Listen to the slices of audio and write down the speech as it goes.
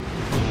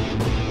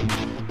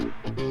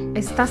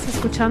Estás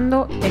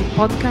escuchando el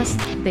podcast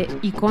de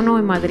Icono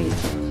en Madrid,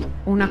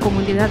 una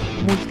comunidad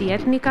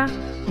multiétnica,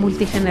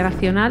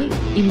 multigeneracional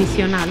y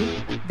misional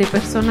de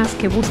personas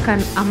que buscan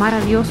amar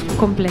a Dios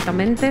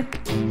completamente,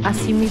 a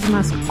sí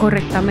mismas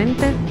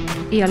correctamente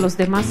y a los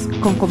demás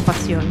con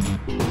compasión.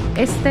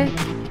 Este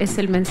es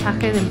el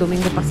mensaje del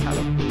domingo pasado.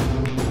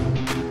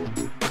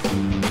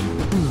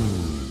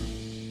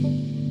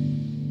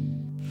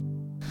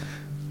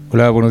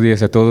 Hola, buenos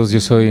días a todos.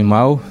 Yo soy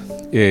Mau.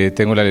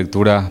 Tengo la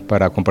lectura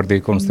para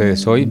compartir con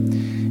ustedes hoy.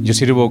 Yo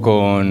sirvo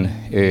con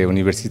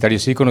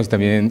Universitarios Iconos y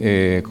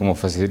también como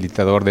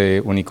facilitador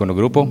de un icono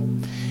grupo.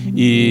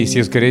 Y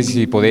si os queréis,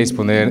 si podéis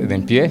poner de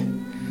en pie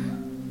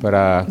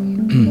para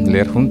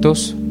leer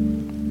juntos.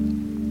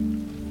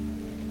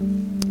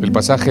 El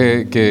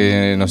pasaje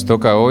que nos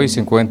toca hoy se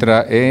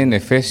encuentra en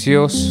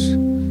Efesios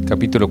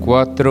capítulo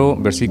 4,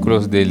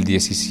 versículos del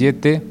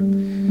 17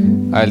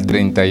 al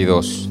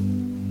 32.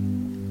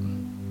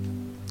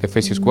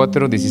 Efesios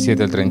 4,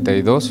 17 al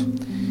 32,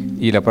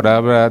 y la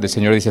palabra del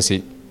Señor dice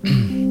así: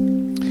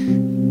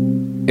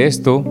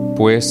 Esto,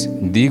 pues,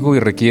 digo y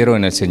requiero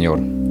en el Señor,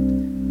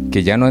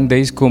 que ya no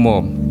andéis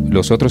como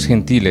los otros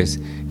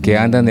gentiles que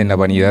andan en la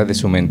vanidad de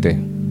su mente,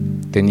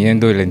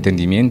 teniendo el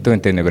entendimiento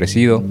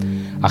entenebrecido,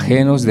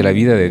 ajenos de la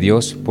vida de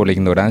Dios por la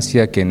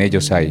ignorancia que en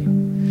ellos hay,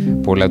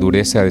 por la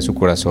dureza de su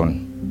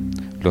corazón,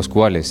 los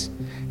cuales,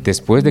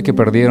 después de que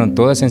perdieron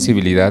toda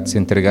sensibilidad, se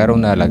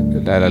entregaron a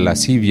la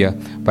lascivia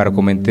para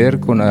cometer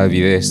con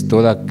avidez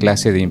toda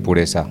clase de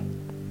impureza.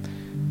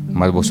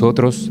 Mas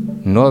vosotros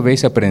no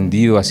habéis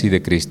aprendido así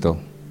de Cristo,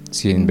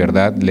 si en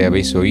verdad le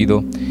habéis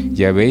oído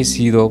y habéis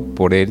sido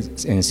por él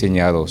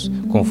enseñados,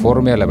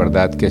 conforme a la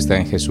verdad que está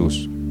en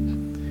Jesús.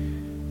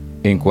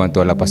 En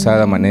cuanto a la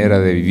pasada manera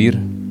de vivir,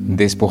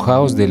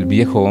 despojaos del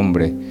viejo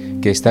hombre,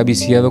 que está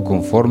viciado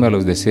conforme a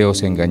los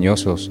deseos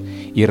engañosos,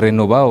 y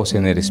renovaos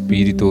en el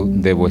espíritu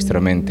de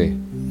vuestra mente,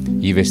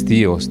 y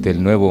vestíos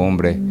del nuevo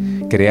hombre,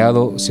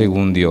 creado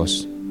según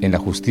Dios, en la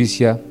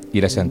justicia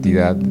y la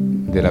santidad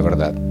de la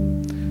verdad.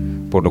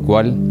 Por lo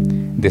cual,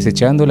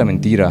 desechando la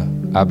mentira,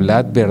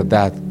 hablad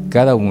verdad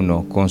cada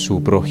uno con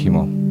su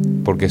prójimo,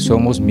 porque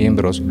somos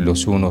miembros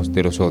los unos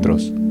de los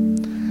otros.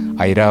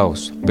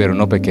 Airaos, pero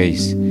no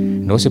pequéis,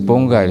 no se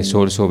ponga el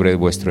sol sobre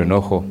vuestro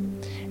enojo,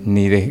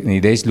 ni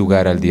deis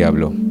lugar al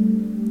diablo.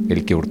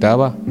 El que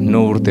hurtaba,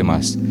 no hurte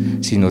más,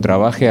 sino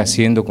trabaje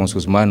haciendo con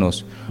sus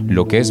manos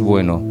lo que es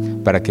bueno,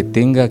 para que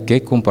tenga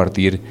que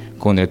compartir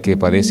con el que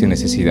padece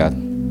necesidad.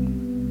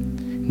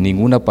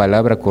 Ninguna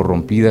palabra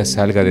corrompida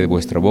salga de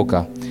vuestra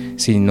boca,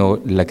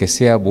 sino la que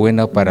sea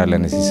buena para la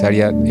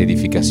necesaria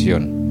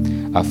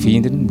edificación, a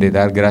fin de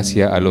dar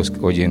gracia a los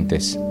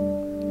oyentes.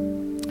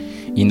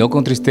 Y no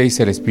contristéis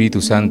el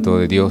Espíritu Santo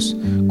de Dios,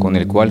 con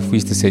el cual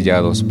fuisteis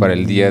sellados para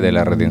el día de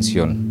la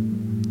redención.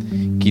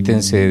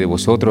 Quítense de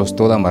vosotros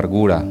toda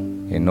amargura,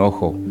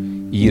 enojo,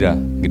 ira,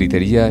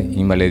 gritería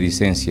y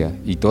maledicencia,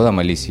 y toda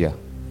malicia.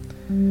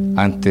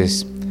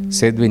 Antes,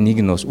 sed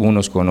benignos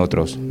unos con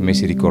otros,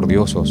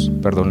 misericordiosos,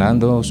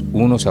 perdonándoos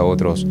unos a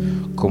otros,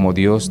 como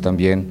Dios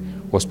también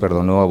os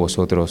perdonó a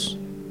vosotros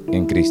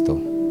en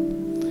Cristo.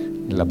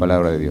 La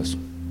palabra de Dios.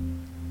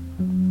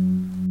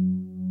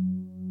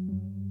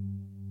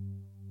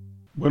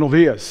 Buenos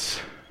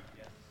días,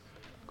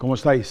 ¿cómo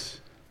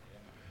estáis?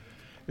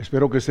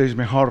 Espero que estéis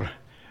mejor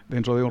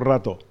dentro de un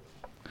rato.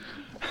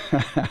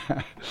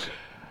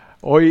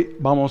 Hoy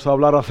vamos a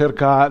hablar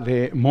acerca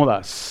de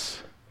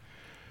modas.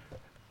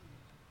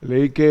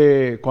 Leí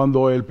que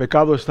cuando el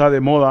pecado está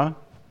de moda,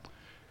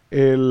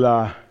 el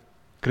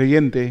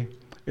creyente,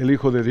 el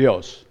Hijo de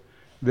Dios,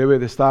 debe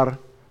de estar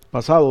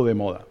pasado de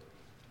moda.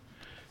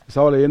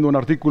 Estaba leyendo un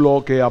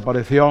artículo que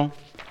apareció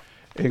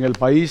en El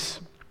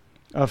País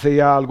hace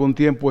ya algún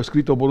tiempo,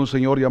 escrito por un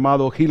señor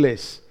llamado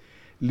Gilles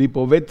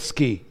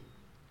Lipovetsky,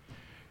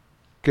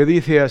 que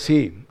dice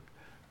así: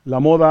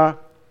 la moda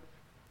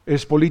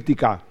es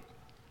política.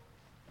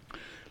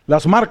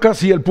 Las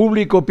marcas y el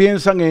público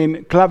piensan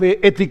en clave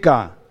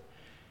ética,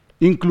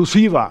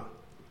 inclusiva,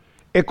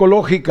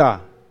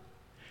 ecológica,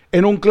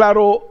 en un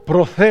claro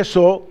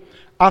proceso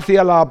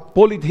hacia la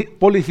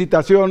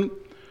politización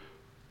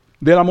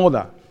de la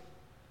moda.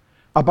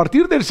 A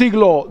partir del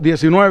siglo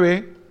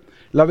XIX,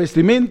 la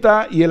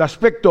vestimenta y el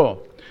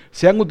aspecto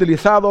se han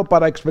utilizado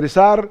para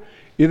expresar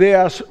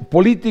ideas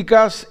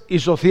políticas y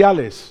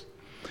sociales.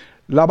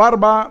 La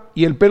barba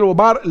y el pelo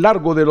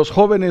largo de los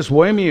jóvenes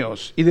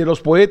bohemios y de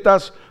los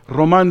poetas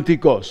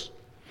románticos.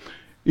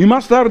 Y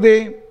más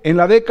tarde, en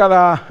la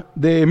década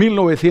de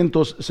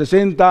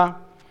 1960,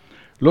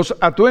 los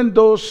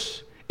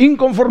atuendos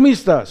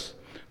inconformistas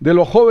de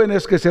los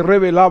jóvenes que se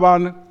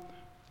rebelaban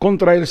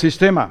contra el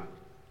sistema.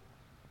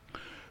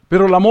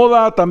 Pero la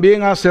moda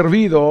también ha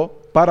servido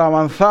para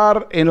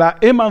avanzar en la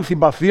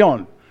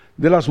emancipación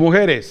de las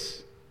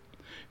mujeres.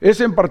 Es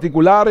en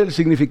particular el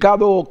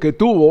significado que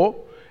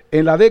tuvo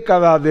en la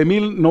década de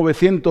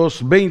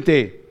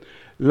 1920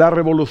 la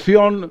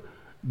revolución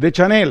de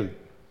Chanel,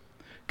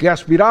 que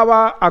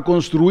aspiraba a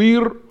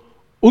construir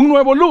un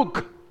nuevo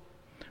look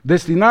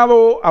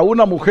destinado a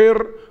una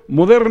mujer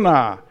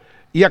moderna,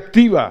 y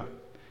activa,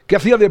 que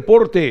hacía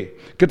deporte,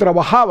 que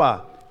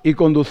trabajaba y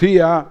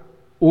conducía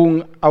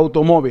un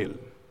automóvil.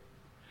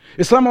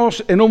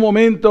 Estamos en un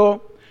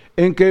momento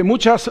en que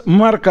muchas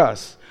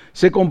marcas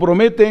se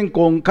comprometen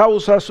con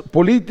causas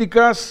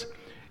políticas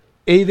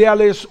e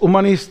ideales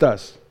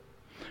humanistas.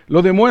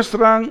 Lo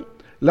demuestran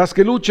las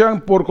que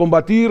luchan por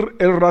combatir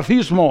el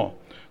racismo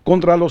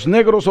contra los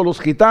negros o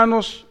los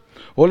gitanos,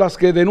 o las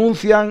que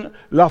denuncian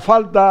la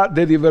falta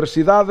de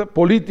diversidad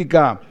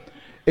política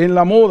en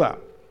la moda,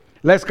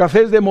 la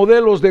escasez de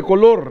modelos de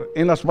color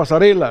en las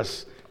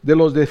pasarelas de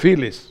los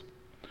desfiles.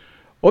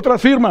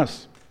 Otras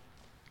firmas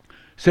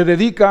se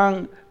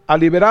dedican a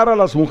liberar a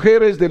las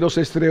mujeres de los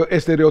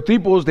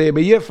estereotipos de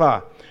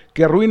belleza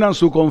que arruinan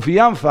su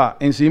confianza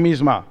en sí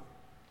misma.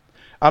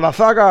 A la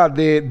saga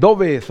de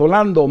Dove,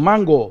 Zalando,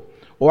 Mango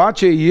o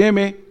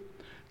H&M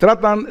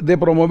tratan de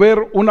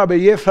promover una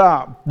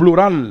belleza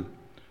plural,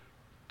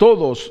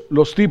 todos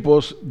los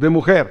tipos de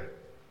mujer.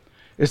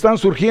 Están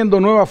surgiendo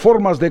nuevas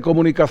formas de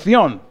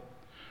comunicación,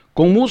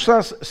 con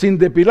musas sin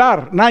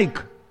depilar, Nike,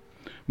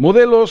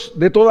 modelos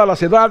de todas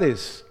las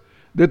edades,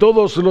 de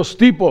todos los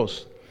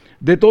tipos,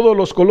 de todos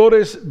los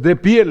colores de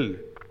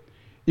piel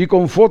y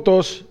con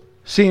fotos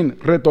sin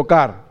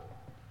retocar.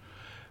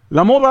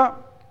 La moda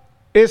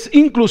es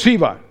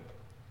inclusiva,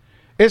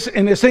 es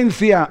en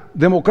esencia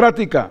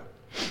democrática,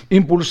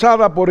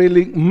 impulsada por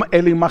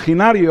el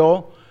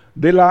imaginario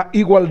de la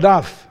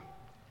igualdad.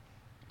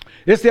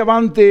 Este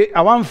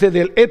avance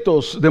del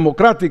etos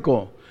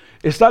democrático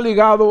está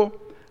ligado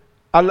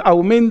al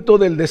aumento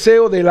del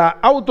deseo de la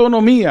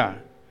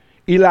autonomía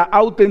y la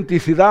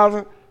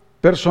autenticidad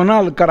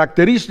personal,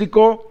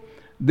 característico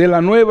de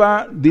la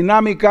nueva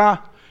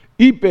dinámica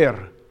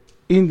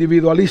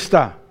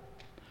hiperindividualista.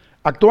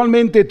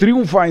 Actualmente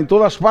triunfa en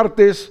todas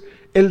partes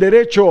el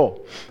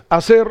derecho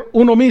a ser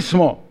uno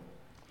mismo,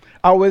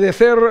 a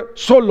obedecer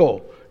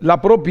solo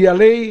la propia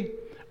ley,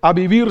 a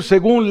vivir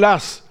según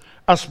las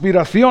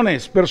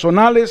aspiraciones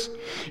personales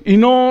y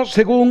no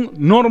según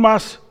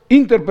normas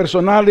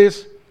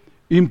interpersonales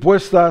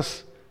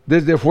impuestas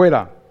desde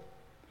fuera.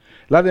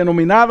 La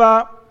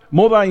denominada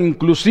moda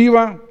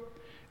inclusiva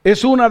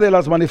es una de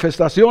las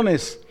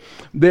manifestaciones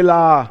de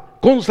la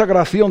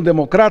consagración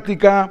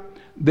democrática,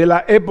 de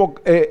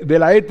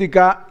la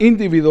ética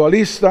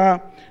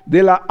individualista,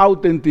 de la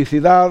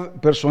autenticidad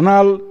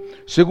personal,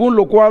 según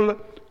lo cual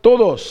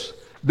todos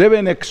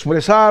deben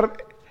expresar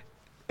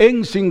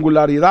en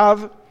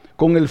singularidad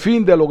con el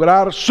fin de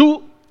lograr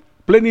su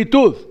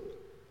plenitud.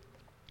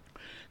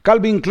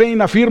 Calvin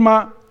Klein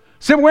afirma: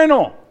 sé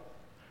bueno,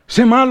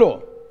 sé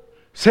malo,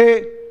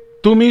 sé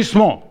tú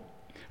mismo.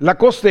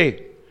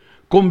 Lacoste: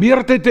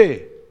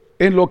 conviértete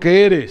en lo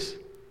que eres.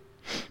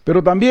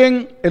 Pero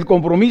también el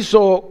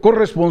compromiso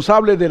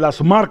corresponsable de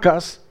las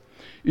marcas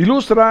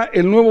ilustra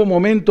el nuevo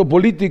momento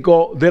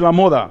político de la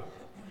moda.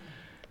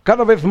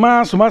 Cada vez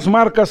más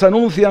marcas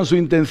anuncian su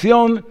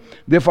intención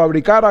de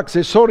fabricar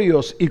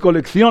accesorios y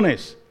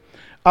colecciones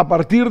a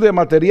partir de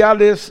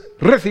materiales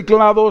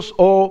reciclados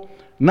o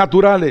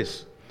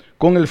naturales,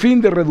 con el fin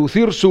de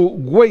reducir su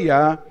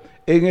huella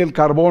en el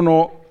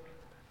CO2.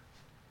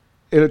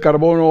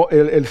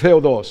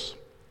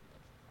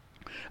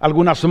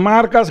 Algunas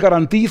marcas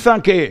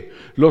garantizan que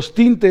los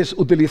tintes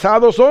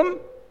utilizados son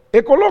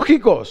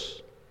ecológicos,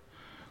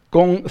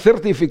 con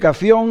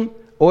certificación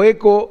o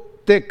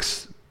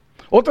Ecotex.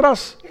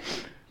 Otras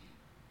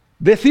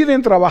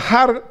deciden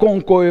trabajar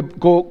con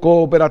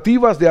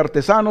cooperativas de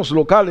artesanos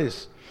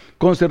locales,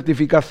 con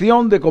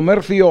certificación de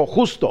comercio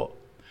justo.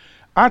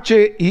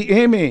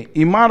 H&M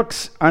y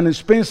Marks &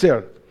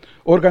 Spencer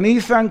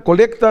organizan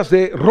colectas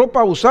de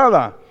ropa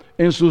usada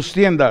en sus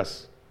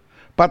tiendas.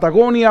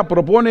 Patagonia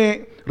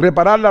propone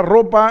reparar la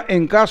ropa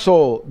en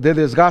caso de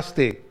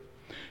desgaste.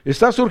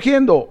 Está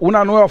surgiendo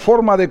una nueva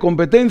forma de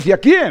competencia.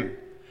 ¿Quién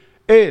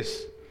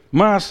es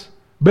más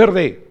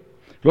verde?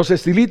 Los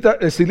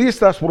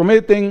estilistas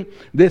prometen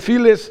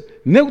desfiles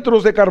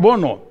neutros de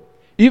carbono.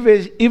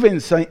 Yves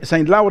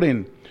Saint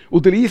Laurent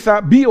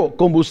utiliza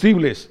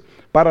biocombustibles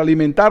para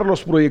alimentar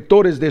los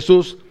proyectores de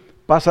sus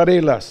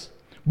pasarelas.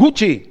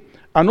 Gucci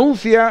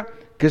anuncia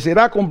que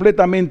será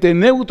completamente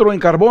neutro en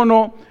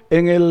carbono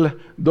en el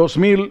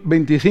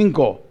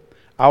 2025.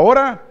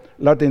 Ahora,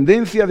 la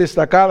tendencia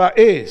destacada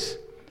es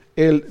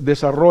el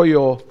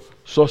desarrollo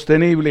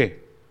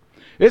sostenible.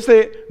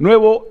 Este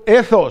nuevo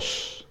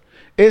ethos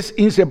es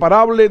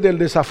inseparable del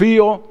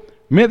desafío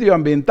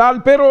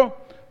medioambiental, pero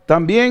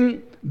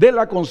también de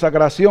la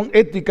consagración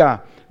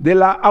ética, de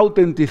la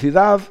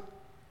autenticidad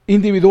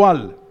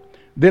individual,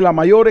 de la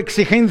mayor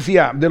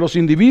exigencia de los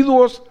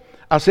individuos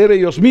a ser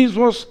ellos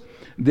mismos,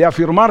 de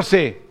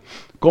afirmarse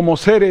como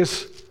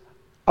seres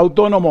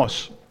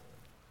autónomos.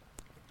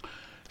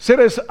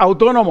 Seres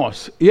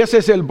autónomos, y ese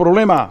es el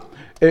problema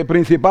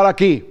principal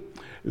aquí.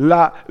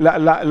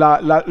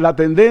 La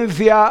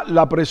tendencia,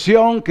 la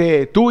presión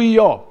que tú y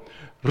yo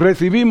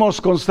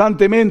recibimos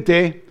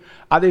constantemente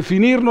a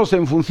definirnos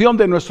en función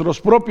de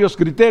nuestros propios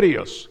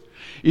criterios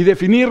y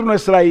definir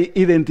nuestra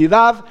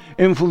identidad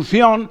en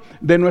función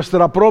de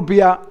nuestra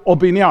propia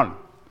opinión.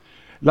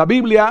 La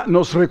Biblia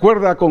nos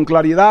recuerda con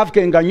claridad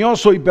que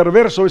engañoso y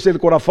perverso es el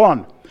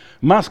corazón,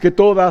 más que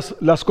todas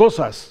las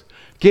cosas.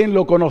 ¿Quién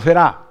lo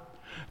conocerá?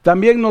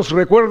 También nos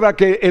recuerda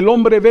que el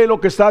hombre ve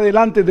lo que está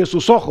delante de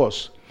sus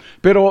ojos,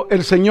 pero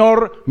el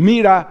Señor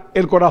mira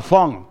el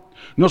corazón.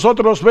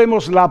 Nosotros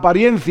vemos la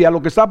apariencia, lo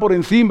que está por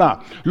encima,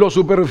 lo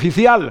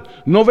superficial.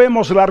 No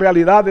vemos la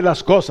realidad de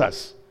las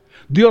cosas.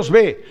 Dios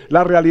ve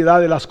la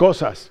realidad de las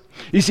cosas.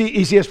 Y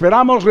si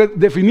esperamos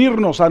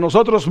definirnos a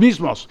nosotros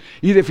mismos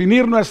y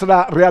definir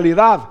nuestra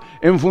realidad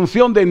en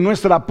función de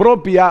nuestra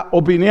propia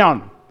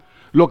opinión,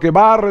 lo que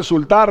va a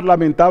resultar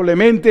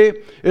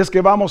lamentablemente es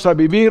que vamos a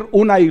vivir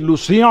una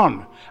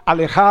ilusión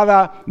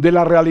alejada de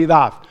la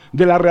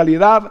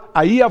realidad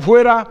ahí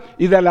afuera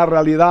y de la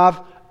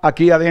realidad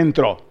aquí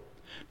adentro.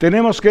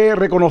 Tenemos que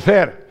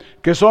reconocer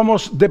que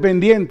somos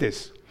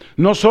dependientes.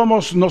 No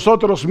somos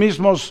nosotros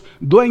mismos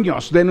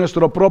dueños de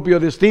nuestro propio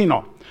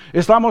destino.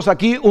 Estamos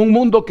aquí un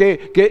mundo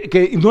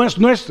que no es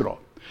nuestro.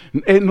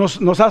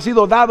 Nos ha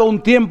sido dado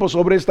un tiempo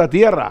sobre esta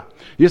tierra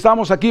y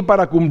estamos aquí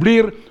para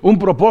cumplir un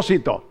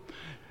propósito.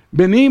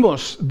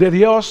 Venimos de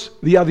Dios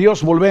y a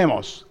Dios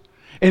volvemos.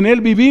 En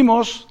Él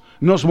vivimos,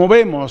 nos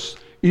movemos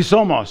y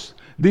somos,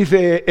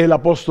 dice el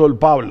apóstol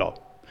Pablo.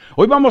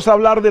 Hoy vamos a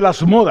hablar de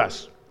las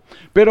modas,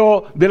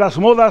 pero de las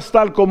modas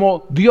tal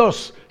como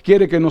Dios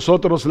quiere que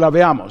nosotros la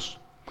veamos.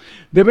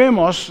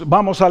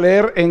 Vamos a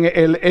leer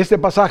en este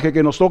pasaje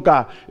que nos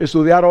toca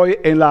estudiar hoy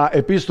en la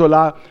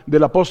epístola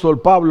del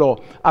apóstol Pablo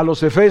a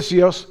los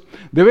Efesios.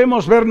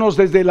 Debemos vernos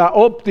desde la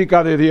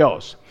óptica de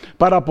Dios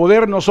para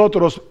poder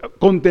nosotros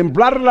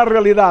contemplar la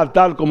realidad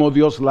tal como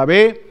Dios la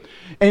ve,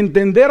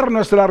 entender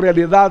nuestra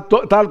realidad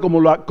tal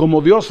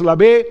como Dios la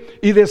ve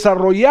y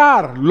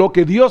desarrollar lo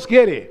que Dios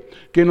quiere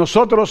que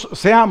nosotros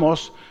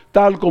seamos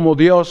tal como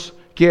Dios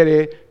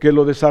quiere que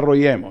lo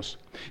desarrollemos.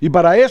 Y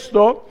para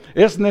esto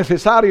es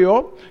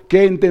necesario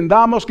que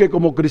entendamos que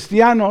como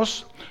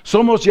cristianos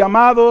somos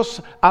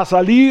llamados a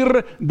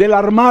salir del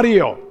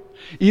armario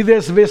y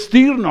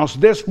desvestirnos,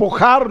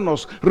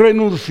 despojarnos,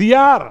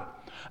 renunciar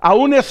a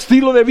un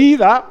estilo de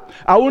vida,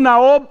 a una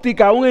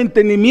óptica, a un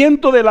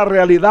entendimiento de la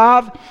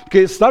realidad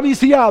que está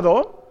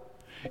viciado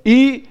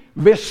y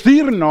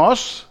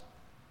vestirnos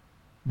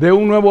de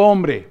un nuevo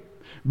hombre,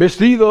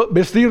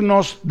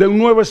 vestirnos de un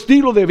nuevo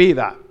estilo de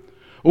vida,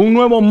 un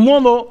nuevo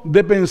modo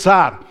de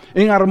pensar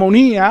en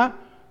armonía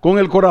con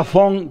el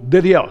corazón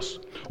de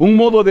Dios, un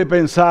modo de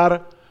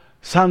pensar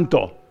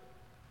santo.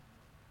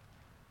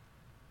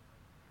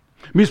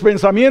 Mis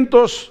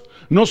pensamientos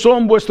no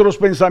son vuestros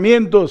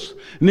pensamientos,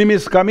 ni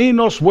mis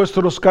caminos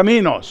vuestros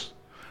caminos,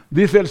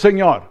 dice el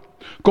Señor.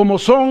 Como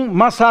son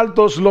más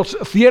altos los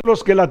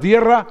cielos que la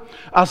tierra,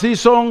 así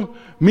son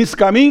mis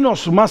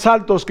caminos más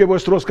altos que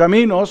vuestros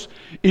caminos,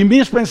 y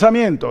mis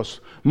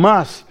pensamientos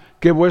más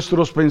que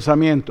vuestros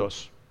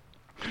pensamientos.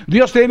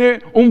 Dios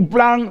tiene un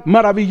plan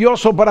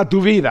maravilloso para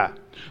tu vida.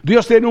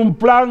 Dios tiene un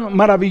plan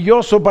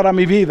maravilloso para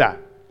mi vida.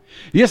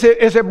 Y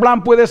ese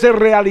plan puede ser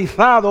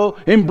realizado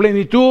en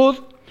plenitud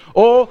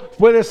o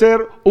puede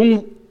ser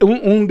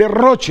un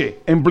derroche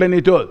en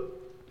plenitud.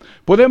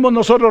 Podemos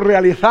nosotros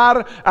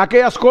realizar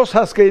aquellas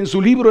cosas que en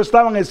su libro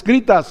estaban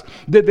escritas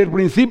desde el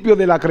principio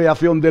de la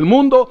creación del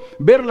mundo,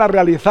 verlas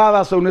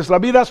realizadas en nuestras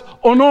vidas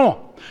o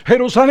no.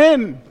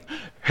 Jerusalén,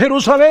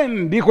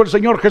 Jerusalén, dijo el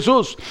Señor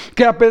Jesús,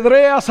 que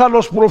apedreas a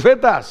los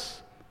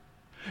profetas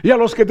y a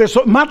los que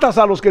matas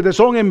a los que te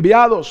son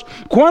enviados.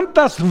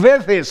 ¿Cuántas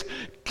veces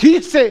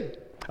quise?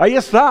 Ahí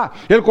está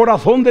el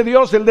corazón de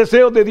Dios, el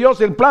deseo de Dios,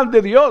 el plan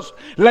de Dios,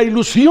 la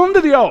ilusión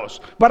de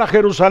Dios para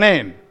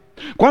Jerusalén.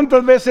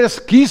 ¿Cuántas veces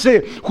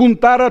quise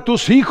juntar a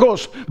tus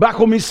hijos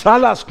bajo mis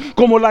alas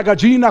como la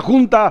gallina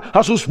junta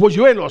a sus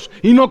polluelos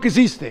y no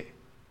quisiste?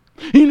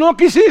 Y no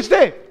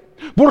quisiste.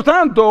 Por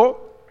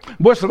tanto,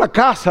 vuestra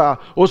casa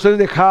os es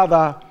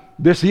dejada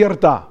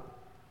desierta,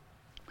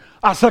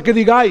 hasta que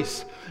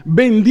digáis,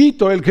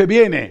 bendito el que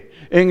viene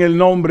en el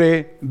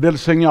nombre del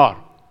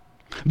Señor.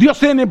 Dios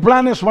tiene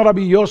planes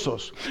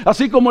maravillosos,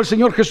 así como el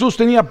Señor Jesús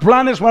tenía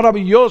planes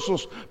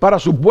maravillosos para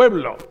su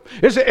pueblo.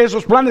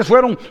 Esos planes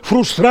fueron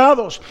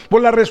frustrados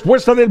por la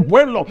respuesta del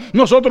pueblo.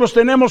 Nosotros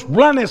tenemos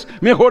planes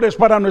mejores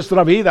para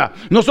nuestra vida.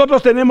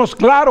 Nosotros tenemos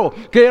claro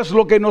qué es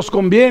lo que nos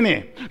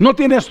conviene. No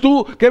tienes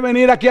tú que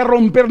venir aquí a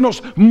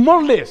rompernos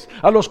moldes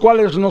a los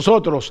cuales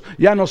nosotros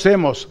ya nos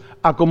hemos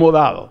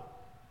acomodado.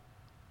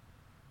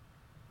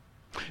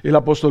 El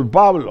apóstol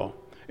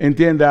Pablo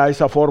entiende a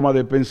esa forma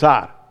de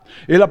pensar.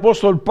 El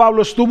apóstol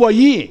Pablo estuvo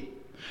allí,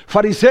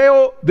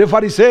 fariseo de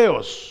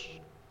fariseos.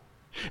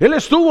 Él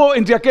estuvo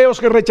entre aquellos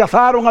que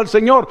rechazaron al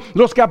Señor,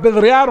 los que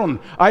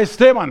apedrearon a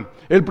Esteban,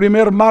 el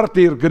primer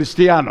mártir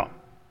cristiano.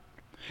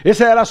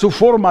 Esa era su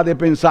forma de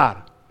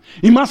pensar.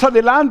 Y más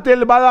adelante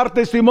él va a dar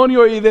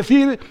testimonio y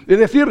decir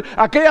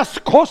aquellas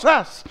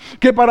cosas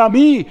que para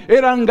mí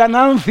eran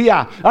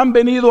ganancia, han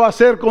venido a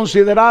ser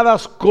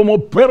consideradas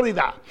como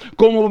pérdida,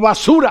 como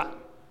basura.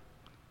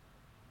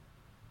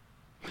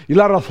 Y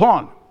la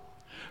razón,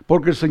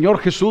 porque el Señor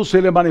Jesús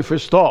se le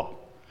manifestó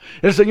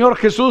El Señor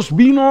Jesús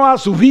vino a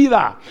su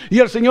vida y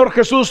el Señor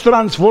Jesús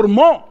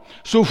transformó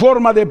su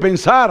forma de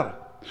pensar,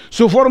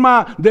 su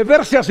forma de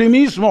verse a sí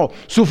mismo,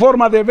 su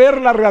forma de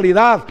ver la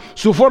realidad,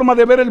 su forma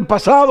de ver el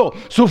pasado,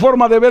 su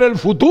forma de ver el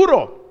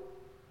futuro,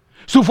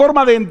 su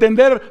forma de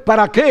entender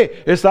para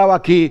qué estaba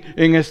aquí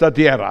en esta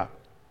tierra.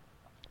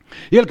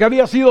 Y el que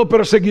había sido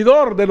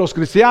perseguidor de los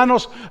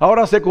cristianos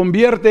ahora se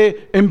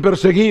convierte en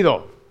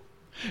perseguido.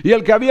 Y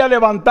el que había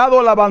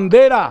levantado la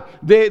bandera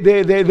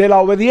de la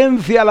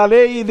obediencia a la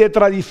ley y de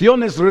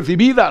tradiciones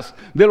recibidas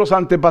de los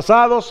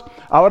antepasados,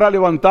 ahora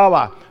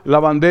levantaba la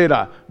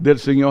bandera del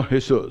Señor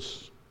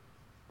Jesús.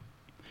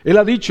 Él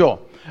ha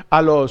dicho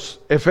a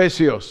los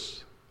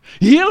efesios: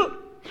 y Él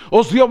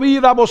os dio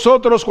vida a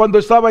vosotros cuando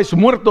estabais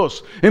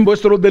muertos en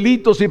vuestros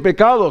delitos y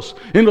pecados,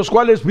 en los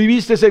cuales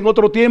vivisteis en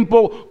otro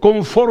tiempo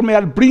conforme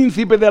al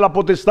príncipe de la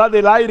potestad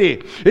del aire,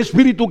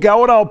 espíritu que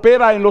ahora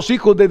opera en los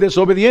hijos de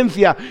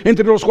desobediencia,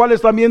 entre los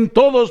cuales también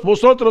todos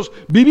vosotros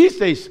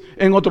vivisteis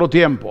en otro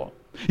tiempo.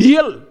 Y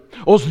Él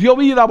os dio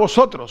vida a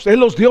vosotros,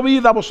 Él os dio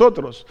vida a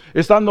vosotros,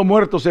 estando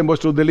muertos en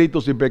vuestros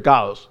delitos y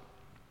pecados.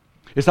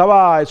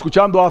 Estaba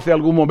escuchando hace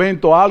algún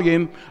momento a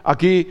alguien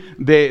aquí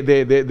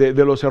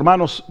de los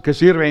hermanos que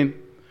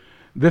sirven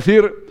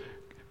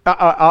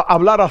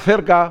hablar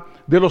acerca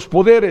de los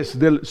poderes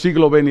del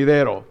siglo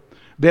venidero,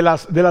 de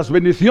las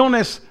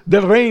bendiciones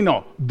del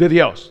reino de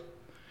Dios.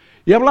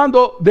 Y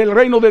hablando del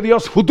reino de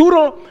Dios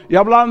futuro y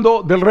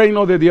hablando del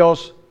reino de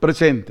Dios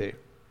presente.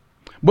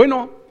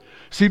 Bueno,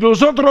 si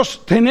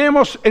nosotros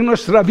tenemos en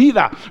nuestra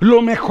vida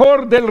lo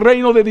mejor del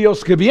reino de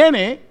Dios que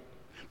viene,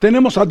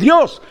 tenemos a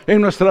Dios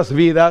en nuestras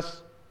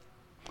vidas,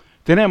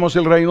 tenemos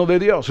el reino de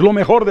Dios, lo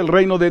mejor del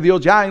reino de Dios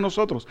ya en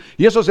nosotros.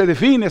 Y eso se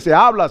define, se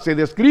habla, se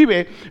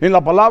describe en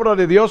la palabra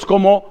de Dios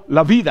como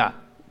la vida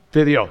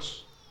de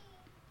Dios.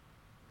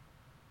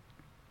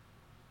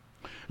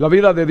 La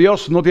vida de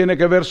Dios no tiene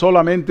que ver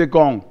solamente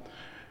con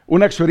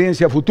una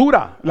experiencia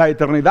futura, la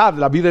eternidad,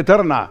 la vida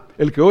eterna.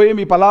 El que oye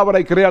mi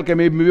palabra y crea al que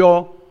me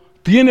envió,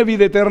 tiene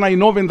vida eterna y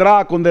no vendrá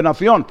a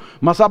condenación,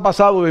 mas ha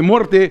pasado de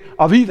muerte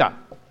a vida.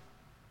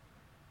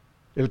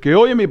 El que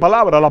oye mi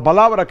palabra, la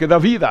palabra que da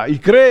vida, y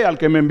cree al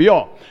que me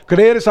envió.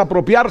 Creer es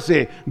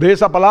apropiarse de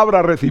esa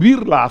palabra,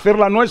 recibirla,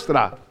 hacerla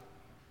nuestra.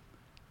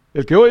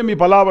 El que oye mi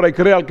palabra y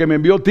cree al que me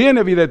envió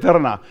tiene vida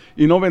eterna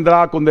y no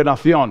vendrá a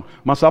condenación,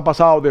 mas ha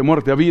pasado de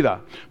muerte a vida.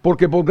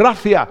 Porque por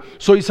gracia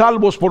sois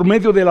salvos por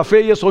medio de la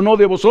fe, y eso no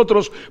de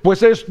vosotros,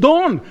 pues es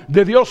don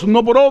de Dios,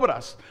 no por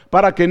obras,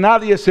 para que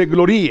nadie se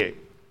gloríe.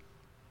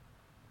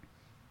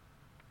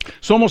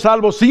 Somos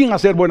salvos sin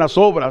hacer buenas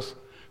obras,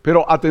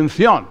 pero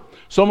atención,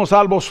 somos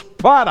salvos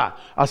para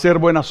hacer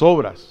buenas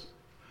obras.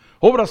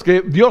 Obras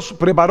que Dios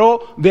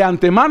preparó de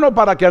antemano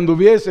para que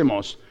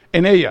anduviésemos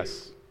en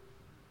ellas.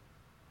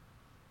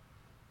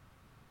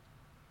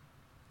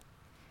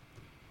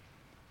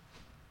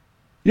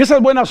 Y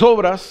esas buenas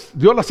obras,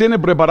 Dios las tiene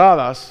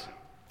preparadas,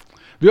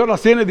 Dios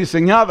las tiene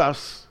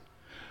diseñadas,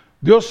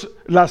 Dios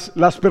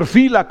las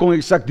perfila con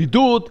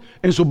exactitud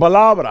en su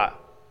palabra,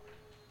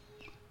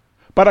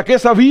 para que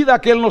esa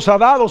vida que Él nos ha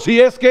dado, si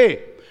es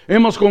que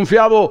hemos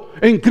confiado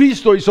en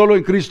Cristo y solo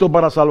en Cristo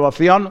para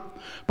salvación,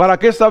 para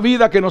que esta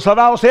vida que nos ha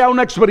dado sea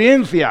una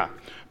experiencia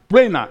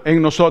plena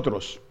en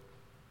nosotros.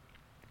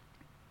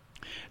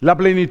 La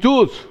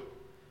plenitud,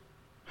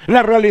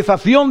 la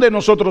realización de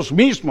nosotros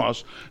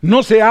mismos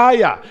no se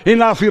halla en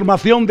la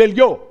afirmación del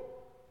yo,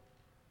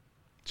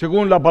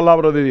 según la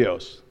palabra de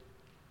Dios.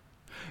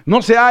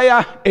 No se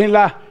halla en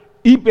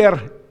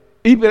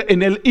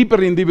en el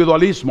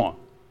hiperindividualismo.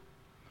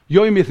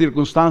 Yo y mis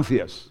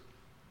circunstancias.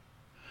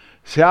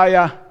 Se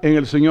halla en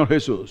el Señor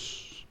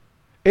Jesús.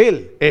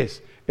 Él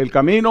es el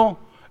camino,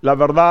 la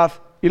verdad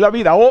y la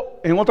vida. O,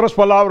 en otras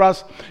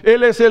palabras,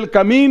 Él es el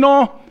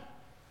camino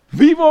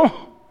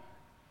vivo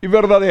y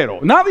verdadero.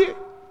 Nadie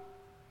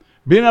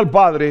viene al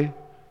Padre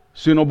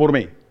sino por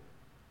mí.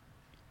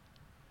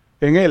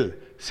 En Él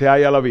se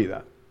halla la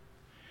vida.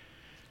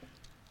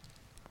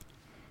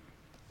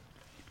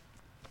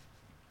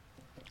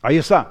 Ahí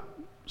está,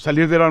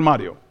 salir del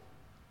armario,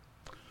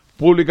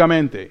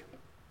 públicamente,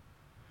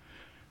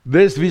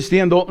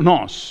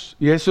 desvistiéndonos.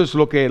 Y eso es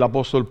lo que el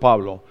apóstol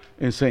Pablo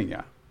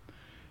enseña.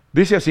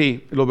 Dice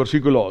así los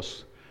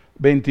versículos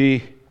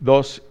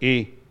 22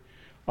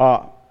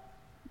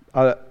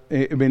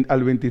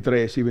 al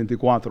 23 y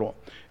 24.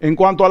 En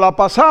cuanto a la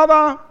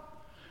pasada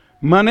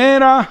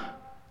manera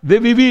de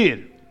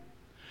vivir,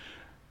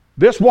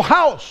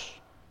 despojaos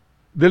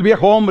del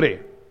viejo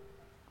hombre,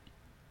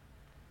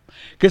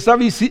 que está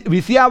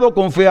viciado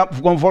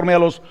conforme a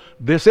los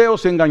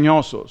deseos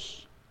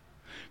engañosos.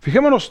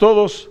 Fijémonos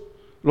todos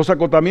los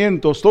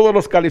acotamientos, todos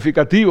los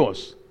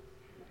calificativos.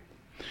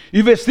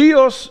 Y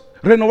vestidos,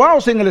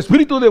 renovados en el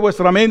espíritu de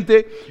vuestra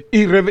mente,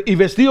 y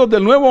vestidos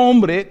del nuevo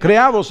hombre,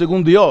 creado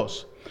según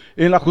Dios,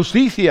 en la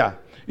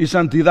justicia y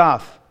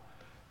santidad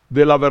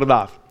de la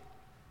verdad.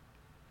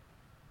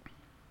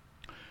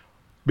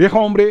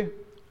 Viejo hombre,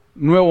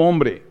 nuevo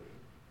hombre.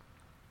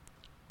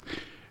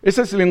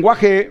 Ese es el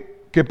lenguaje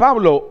que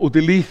Pablo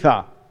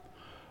utiliza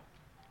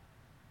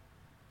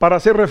para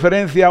hacer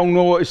referencia a un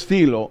nuevo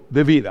estilo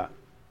de vida.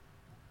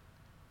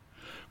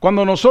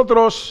 Cuando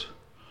nosotros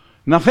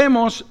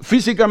nacemos,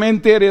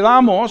 físicamente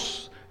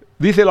heredamos,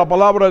 dice la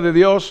palabra de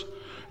Dios,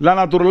 la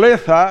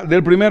naturaleza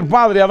del primer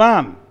padre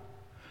Adán.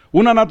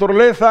 Una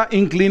naturaleza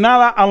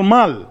inclinada al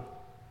mal,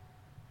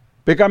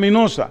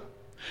 pecaminosa.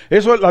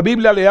 Eso la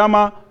Biblia le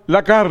llama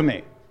la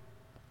carne.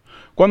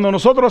 Cuando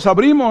nosotros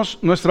abrimos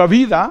nuestra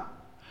vida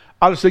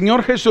al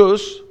Señor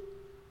Jesús,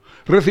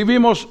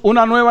 recibimos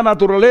una nueva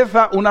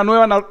naturaleza, una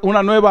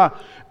nueva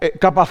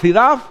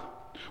capacidad,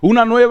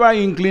 una nueva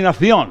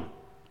inclinación.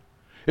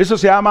 Eso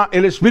se llama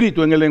el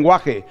Espíritu en el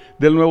lenguaje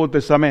del Nuevo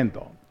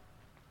Testamento.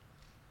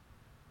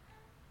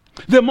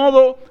 De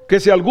modo que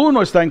si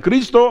alguno está en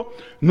Cristo,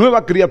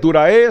 nueva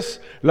criatura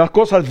es, las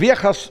cosas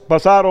viejas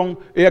pasaron,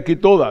 he aquí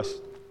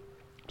todas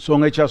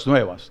son hechas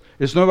nuevas.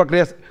 Es nueva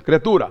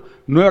criatura,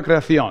 nueva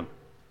creación.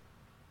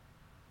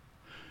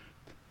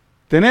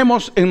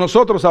 Tenemos en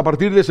nosotros a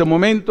partir de ese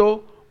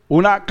momento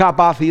una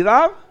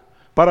capacidad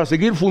para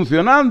seguir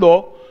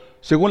funcionando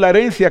según la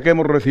herencia que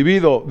hemos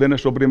recibido de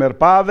nuestro primer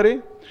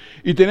padre,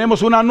 y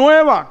tenemos una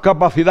nueva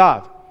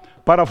capacidad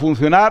para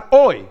funcionar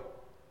hoy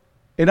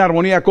en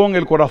armonía con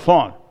el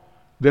corazón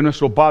de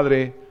nuestro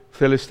Padre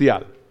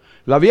Celestial.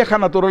 La vieja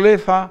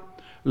naturaleza,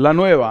 la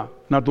nueva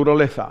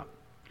naturaleza.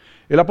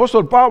 El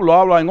apóstol Pablo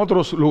habla en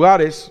otros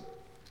lugares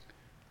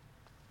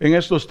en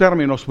estos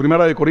términos,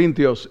 1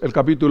 Corintios, el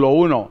capítulo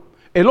 1.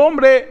 El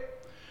hombre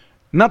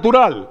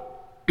natural,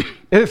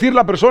 es decir,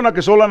 la persona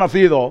que solo ha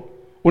nacido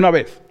una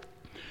vez.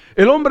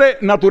 El hombre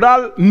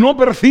natural no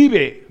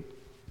percibe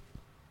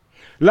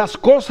las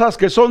cosas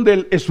que son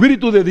del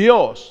Espíritu de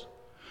Dios,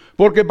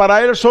 porque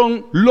para él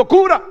son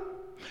locura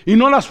y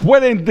no las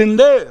puede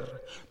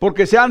entender,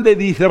 porque se han de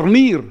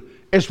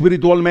discernir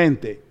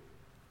espiritualmente.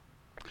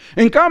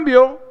 En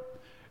cambio,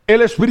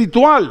 el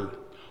espiritual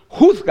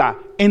juzga,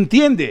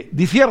 entiende,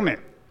 discierne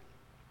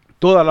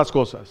todas las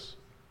cosas,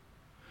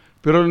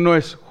 pero él no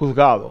es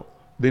juzgado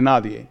de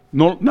nadie,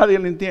 nadie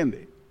le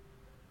entiende.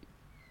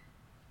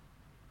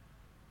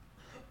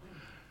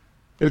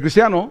 El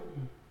cristiano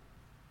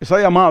está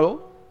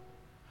llamado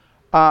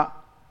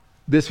a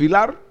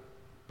desfilar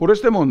por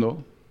este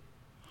mundo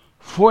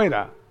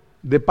fuera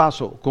de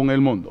paso con el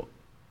mundo.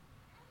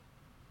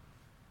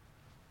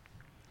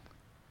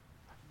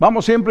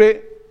 Vamos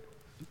siempre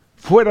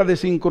fuera de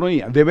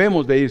sincronía,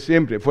 debemos de ir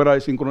siempre fuera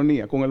de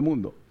sincronía con el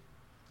mundo.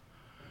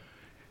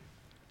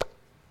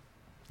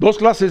 Dos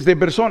clases de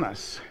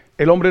personas,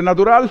 el hombre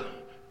natural,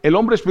 el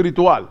hombre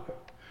espiritual.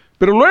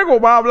 Pero luego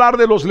va a hablar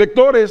de los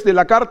lectores de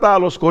la carta a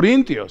los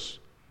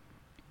Corintios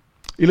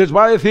y les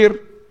va a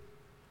decir: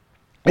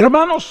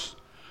 hermanos,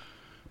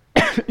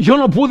 yo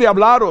no pude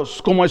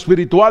hablaros como a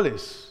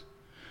espirituales,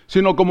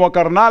 sino como a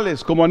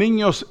carnales, como a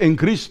niños en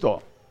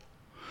Cristo.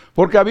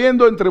 Porque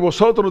habiendo entre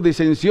vosotros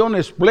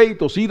disensiones,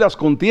 pleitos, iras,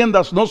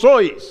 contiendas, no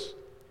sois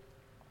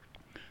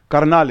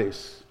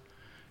carnales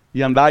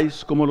y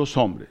andáis como los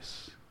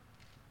hombres.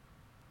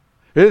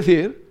 Es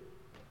decir,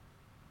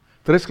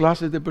 tres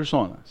clases de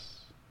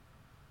personas.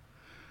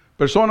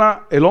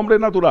 Persona, el hombre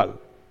natural,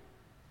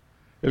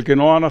 el que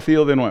no ha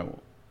nacido de nuevo.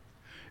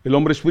 El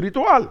hombre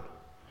espiritual,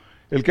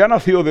 el que ha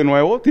nacido de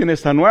nuevo, tiene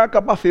esta nueva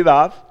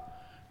capacidad,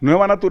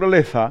 nueva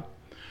naturaleza,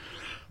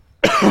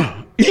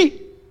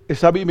 y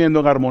está viviendo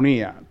en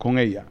armonía con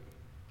ella.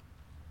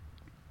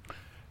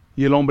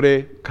 Y el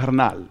hombre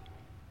carnal,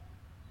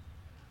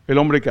 el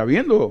hombre que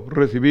habiendo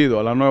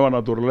recibido la nueva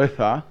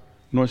naturaleza,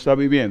 no está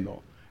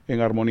viviendo en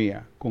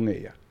armonía con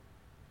ella.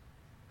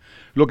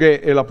 Lo que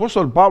el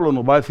apóstol Pablo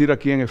nos va a decir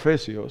aquí en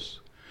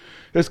Efesios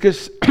es que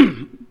es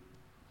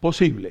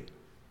posible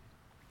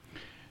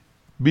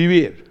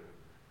vivir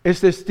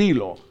este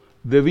estilo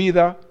de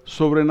vida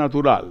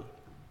sobrenatural,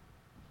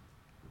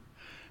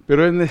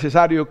 pero es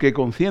necesario que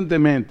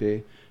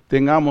conscientemente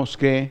tengamos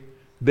que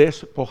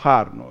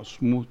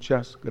despojarnos,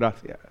 muchas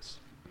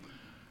gracias,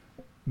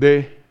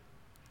 de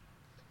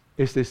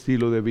este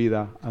estilo de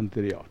vida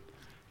anterior.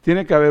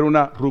 Tiene que haber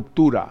una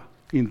ruptura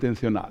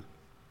intencional.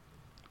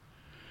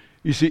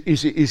 Y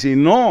si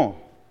no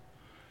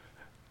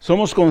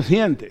somos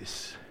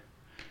conscientes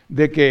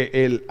de que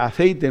el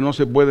aceite no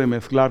se puede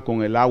mezclar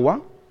con el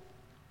agua,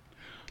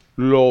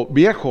 lo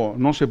viejo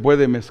no se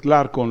puede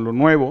mezclar con lo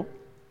nuevo,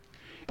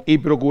 y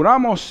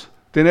procuramos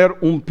tener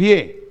un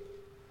pie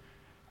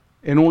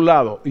en un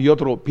lado y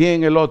otro pie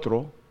en el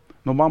otro,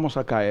 nos vamos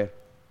a caer.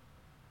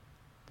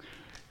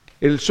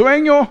 El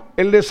sueño,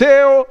 el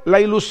deseo, la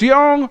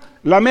ilusión,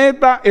 la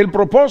meta, el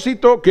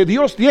propósito que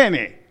Dios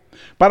tiene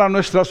para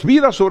nuestras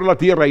vidas sobre la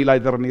tierra y la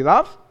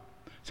eternidad,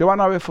 se van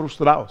a ver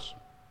frustrados.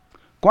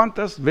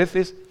 ¿Cuántas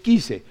veces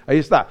quise? Ahí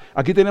está,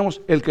 aquí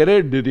tenemos el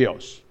querer de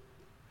Dios.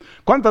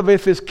 ¿Cuántas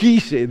veces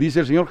quise,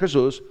 dice el Señor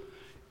Jesús,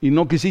 y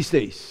no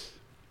quisisteis?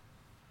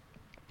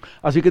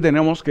 Así que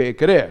tenemos que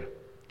querer.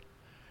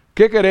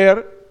 ¿Qué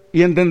querer?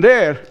 Y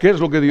entender qué es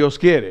lo que Dios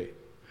quiere.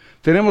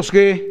 Tenemos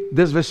que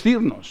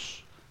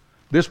desvestirnos,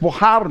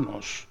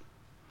 despojarnos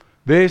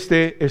de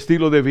este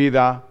estilo de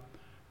vida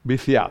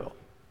viciado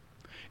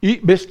y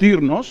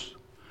vestirnos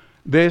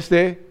de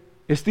este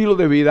estilo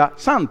de vida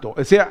santo,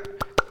 o sea,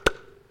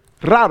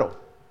 raro,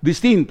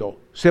 distinto,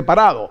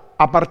 separado,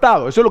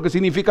 apartado. Eso es lo que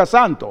significa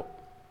santo.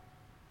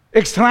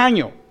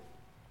 Extraño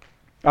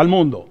al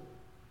mundo.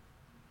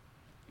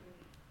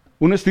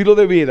 Un estilo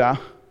de vida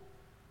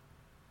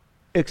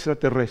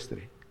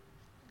extraterrestre.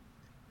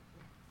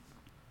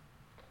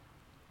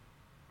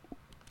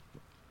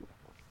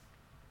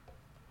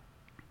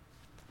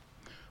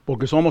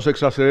 Porque somos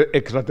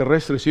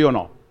extraterrestres, ¿sí o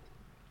no?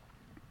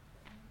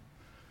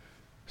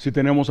 Si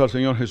tenemos al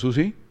Señor Jesús,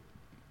 sí,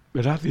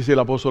 ¿verdad? Dice el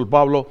apóstol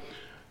Pablo,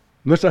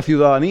 nuestra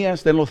ciudadanía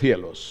está en los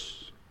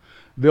cielos,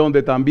 de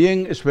donde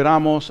también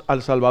esperamos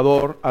al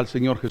Salvador, al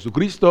Señor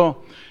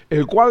Jesucristo,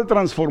 el cual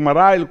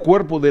transformará el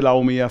cuerpo de la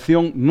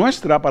humillación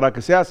nuestra para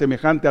que sea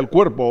semejante al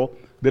cuerpo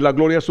de la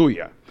gloria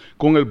suya,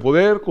 con el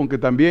poder con que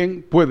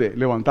también puede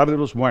levantar de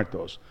los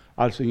muertos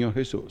al Señor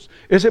Jesús.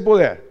 Ese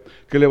poder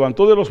que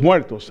levantó de los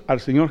muertos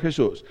al Señor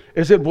Jesús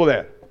es el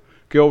poder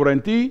que obra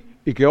en ti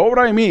y que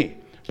obra en mí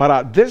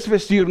para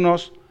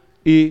desvestirnos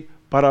y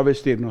para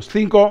vestirnos.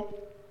 5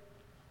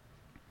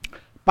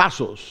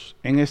 pasos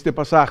en este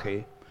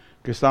pasaje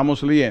que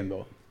estamos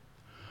leyendo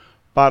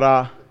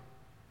para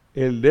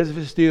el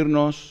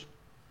desvestirnos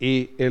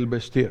y el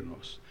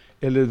vestirnos.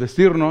 El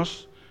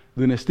desvestirnos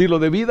de un estilo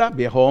de vida,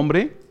 viejo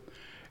hombre,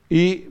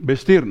 y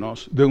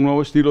vestirnos de un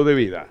nuevo estilo de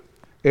vida,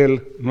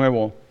 el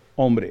nuevo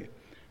hombre.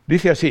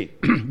 Dice así,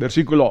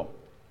 versículo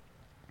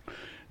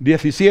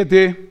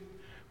 17,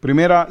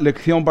 primera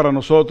lección para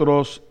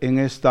nosotros en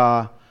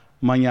esta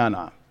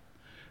mañana.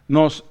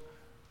 Nos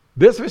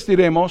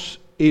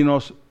desvestiremos y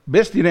nos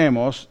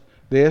vestiremos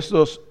de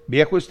estos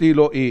viejo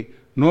estilo y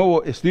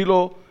nuevo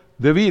estilo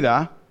de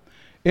vida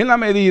en la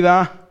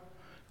medida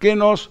que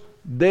nos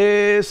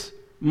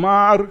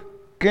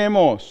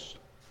desmarquemos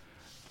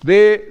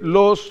de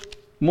los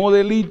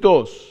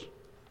modelitos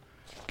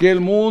que el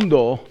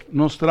mundo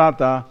nos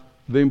trata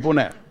de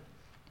imponer.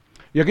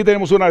 Y aquí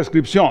tenemos una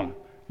descripción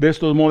de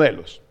estos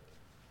modelos.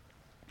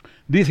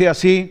 Dice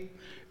así,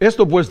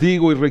 esto pues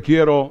digo y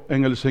requiero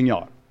en el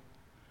Señor,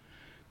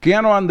 que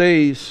ya no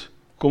andéis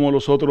como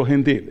los otros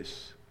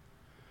gentiles.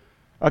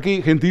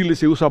 Aquí gentiles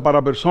se usa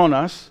para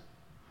personas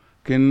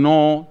que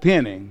no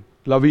tienen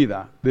la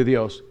vida de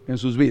Dios en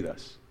sus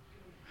vidas.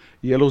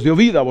 Y Él os dio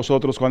vida a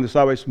vosotros cuando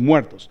estabais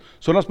muertos.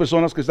 Son las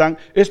personas que están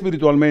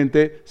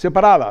espiritualmente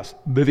separadas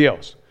de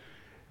Dios.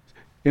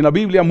 En la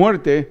Biblia,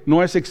 muerte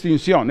no es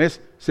extinción,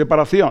 es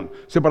separación.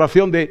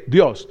 Separación de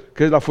Dios,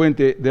 que es la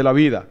fuente de la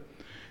vida.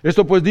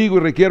 Esto pues digo y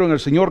requiero en el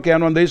Señor que ya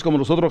no andéis como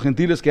los otros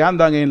gentiles que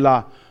andan en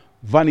la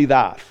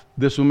vanidad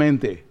de su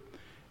mente.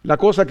 La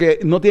cosa que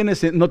no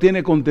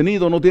tiene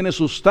contenido, no tiene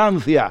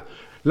sustancia.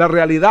 La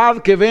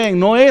realidad que ven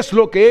no es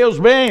lo que ellos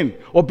ven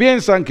o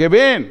piensan que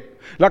ven.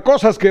 Las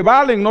cosas que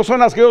valen no son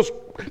las que ellos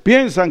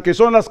piensan que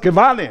son las que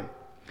valen.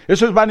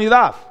 Eso es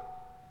vanidad.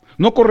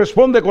 No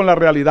corresponde con la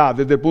realidad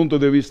desde el punto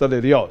de vista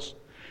de Dios.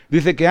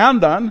 Dice que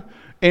andan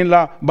en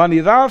la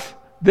vanidad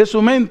de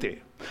su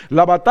mente.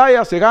 La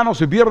batalla se gana o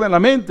se pierde en la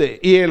mente.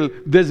 Y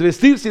el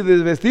desvestirse y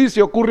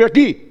desvestirse ocurre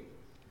aquí.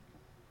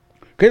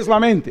 ¿Qué es la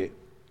mente?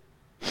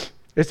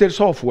 Es el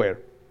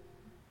software.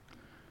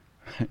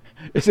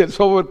 Es el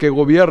software que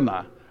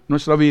gobierna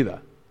nuestra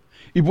vida.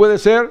 Y puede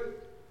ser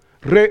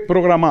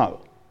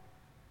reprogramado.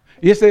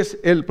 Y este es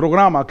el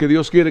programa que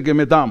Dios quiere que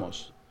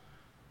metamos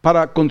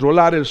para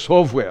controlar el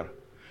software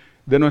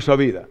de nuestra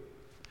vida.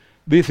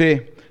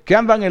 Dice que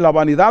andan en la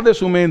vanidad de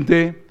su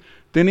mente,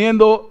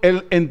 teniendo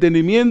el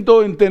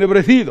entendimiento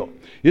entenebrecido.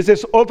 Y esa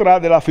es otra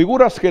de las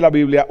figuras que la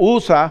Biblia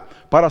usa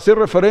para hacer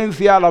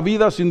referencia a la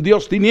vida sin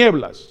Dios,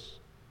 tinieblas.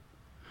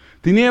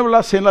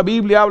 Tinieblas en la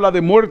Biblia habla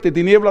de muerte,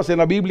 tinieblas en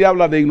la Biblia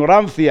habla de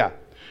ignorancia,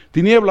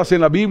 tinieblas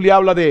en la Biblia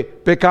habla de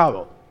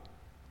pecado.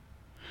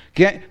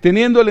 Que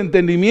teniendo el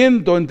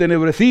entendimiento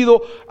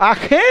entenebrecido,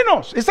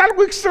 ajenos, es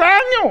algo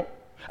extraño,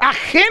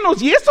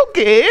 ajenos. ¿Y eso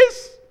qué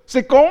es?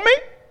 ¿Se come?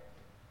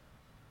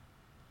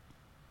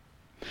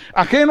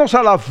 Ajenos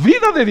a la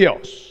vida de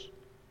Dios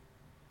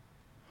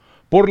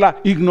por la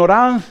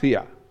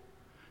ignorancia.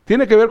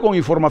 Tiene que ver con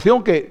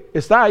información que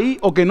está ahí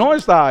o que no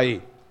está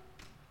ahí,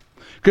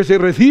 que se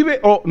recibe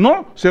o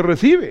no se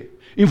recibe.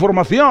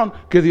 Información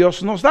que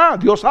Dios nos da,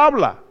 Dios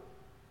habla.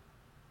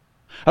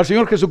 Al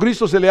Señor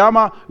Jesucristo se le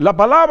llama la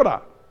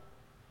palabra.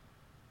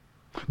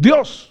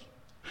 Dios,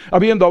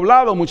 habiendo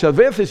hablado muchas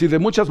veces y de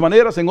muchas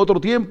maneras en otro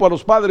tiempo a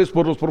los padres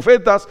por los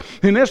profetas,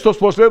 en estos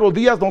postreros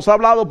días nos ha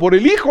hablado por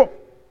el Hijo.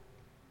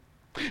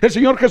 El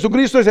Señor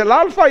Jesucristo es el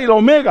alfa y la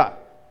omega.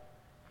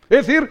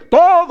 Es decir,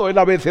 todo el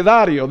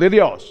abecedario de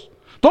Dios.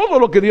 Todo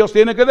lo que Dios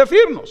tiene que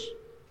decirnos.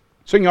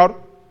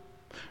 Señor,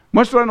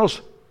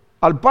 muéstranos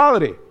al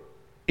Padre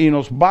y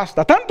nos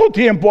basta. Tanto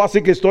tiempo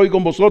hace que estoy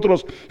con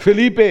vosotros,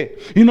 Felipe,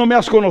 y no me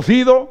has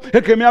conocido.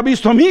 El que me ha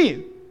visto a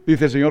mí,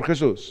 dice el Señor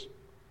Jesús,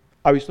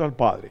 ha visto al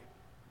Padre.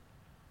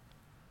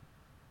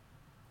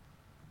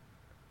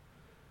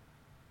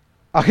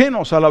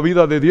 Ajenos a la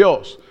vida de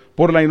Dios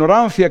por la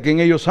ignorancia que en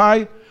ellos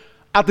hay.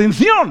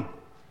 Atención,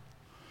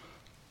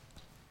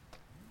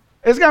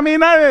 es que a mí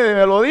nadie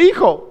me lo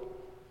dijo.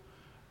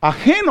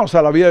 ajenos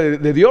a la vida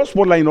de Dios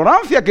por la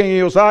ignorancia que en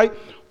ellos hay,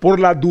 por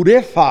la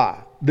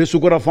dureza de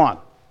su corazón.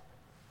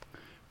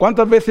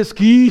 ¿Cuántas veces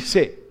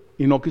quise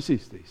y no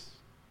quisisteis?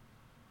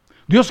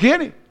 Dios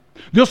quiere,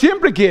 Dios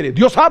siempre quiere,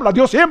 Dios habla,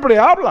 Dios siempre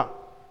habla.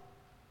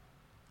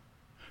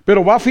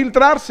 Pero va a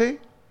filtrarse,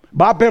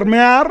 va a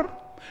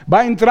permear, va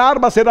a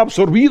entrar, va a ser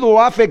absorbido,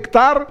 va a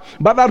afectar,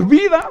 va a dar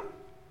vida.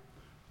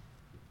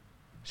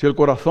 Si el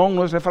corazón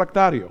no es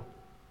refractario,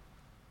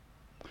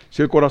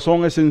 si el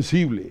corazón es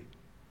sensible,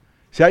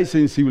 si hay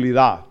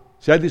sensibilidad,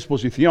 si hay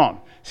disposición,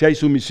 si hay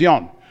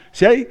sumisión,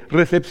 si hay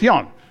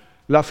recepción.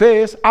 La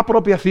fe es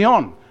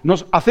apropiación.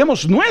 Nos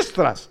hacemos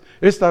nuestras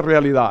estas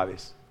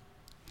realidades.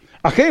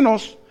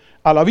 Ajenos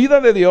a la vida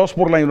de Dios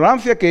por la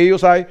ignorancia que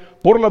ellos hay,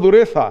 por la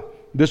dureza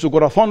de su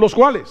corazón, los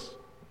cuales,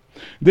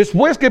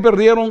 después que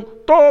perdieron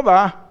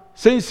toda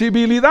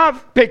sensibilidad,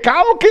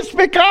 pecado, ¿qué es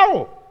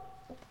pecado?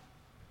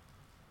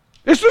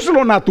 Esto es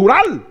lo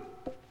natural.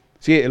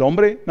 Sí, el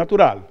hombre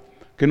natural,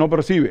 que no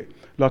percibe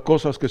las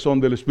cosas que son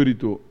del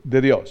Espíritu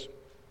de Dios.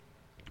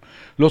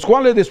 Los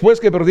cuales después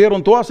que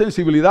perdieron toda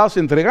sensibilidad se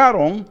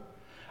entregaron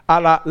a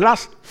la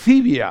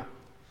lascivia.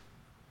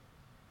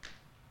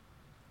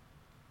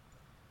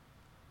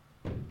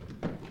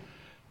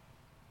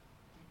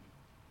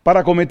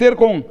 Para cometer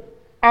con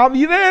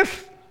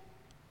avidez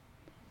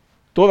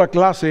toda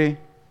clase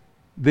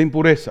de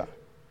impureza.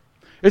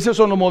 Esos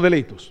son los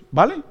modelitos,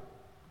 ¿vale?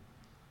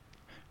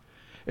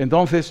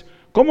 Entonces,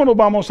 ¿cómo nos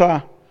vamos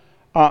a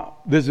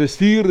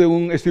desvestir de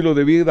un estilo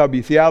de vida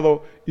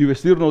viciado y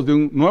vestirnos de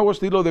un nuevo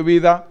estilo de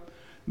vida,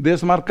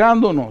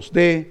 desmarcándonos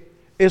de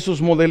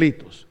esos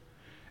modelitos?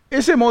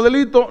 Ese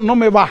modelito no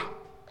me va.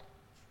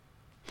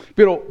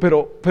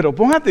 Pero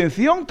pon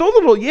atención,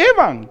 todos lo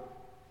llevan.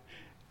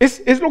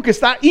 Es lo que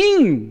está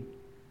in.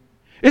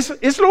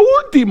 Es lo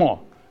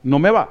último. No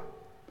me va.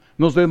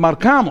 Nos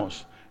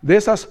desmarcamos de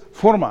esas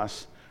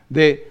formas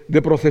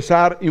de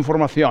procesar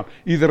información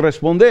y de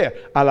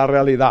responder a la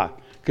realidad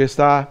que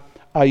está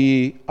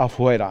ahí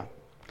afuera.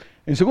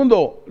 En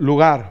segundo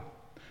lugar,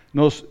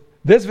 nos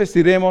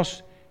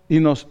desvestiremos y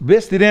nos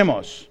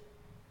vestiremos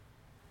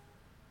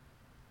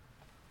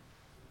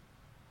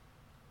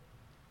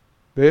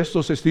de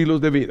estos estilos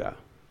de vida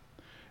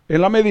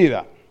en la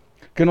medida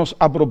que nos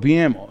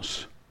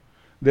apropiemos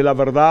de la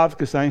verdad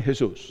que está en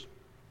Jesús.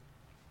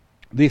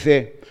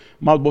 Dice,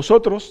 mas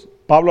vosotros,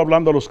 Pablo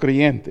hablando a los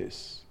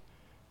creyentes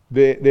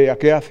de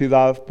aquella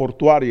ciudad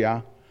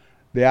portuaria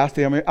de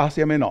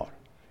Asia Menor,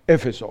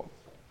 Éfeso,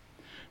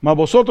 mas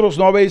vosotros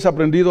no habéis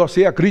aprendido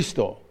así a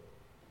Cristo.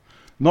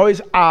 No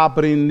habéis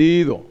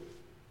aprendido.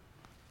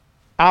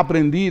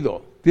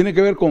 Tiene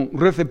que ver con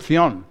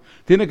recepción.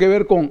 Tiene que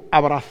ver con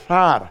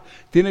abrazar.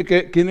 Tiene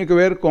que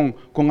ver con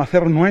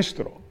hacer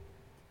nuestro.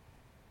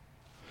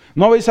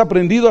 No habéis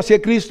aprendido así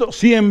a Cristo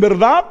si en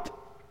verdad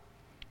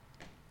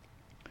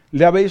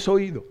le habéis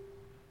oído.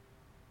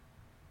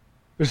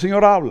 El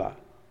Señor habla.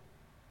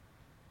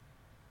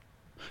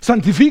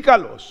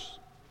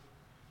 Santifícalos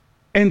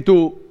en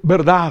tu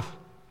verdad.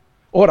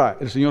 Ora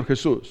el Señor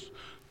Jesús,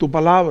 tu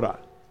palabra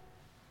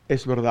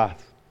es verdad.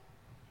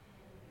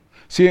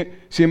 Si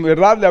en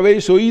verdad le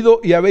habéis oído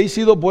y habéis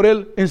sido por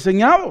Él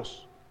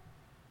enseñados.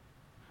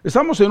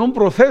 Estamos en un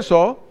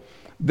proceso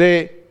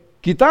de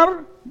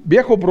quitar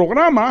viejo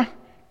programa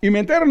y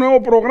meter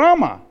nuevo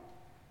programa.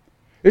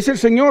 Es el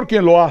Señor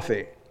quien lo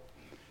hace.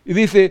 Y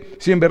dice,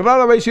 si en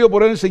verdad habéis sido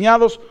por Él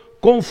enseñados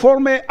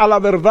conforme a la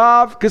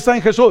verdad que está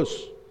en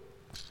Jesús.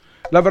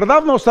 La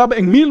verdad no está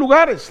en 1000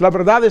 lugares, la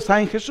verdad está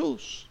en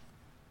Jesús.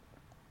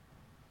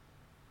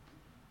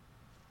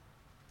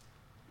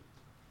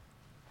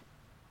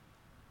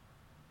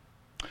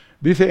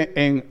 Dice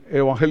en el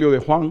Evangelio de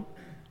Juan,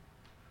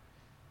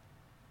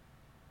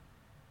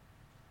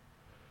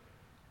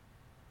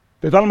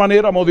 de tal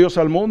manera amó Dios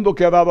al mundo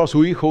que ha dado a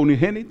su Hijo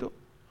unigénito,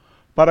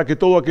 para que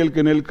todo aquel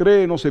que en Él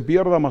cree no se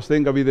pierda, mas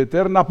tenga vida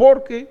eterna,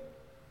 porque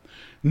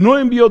no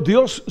envió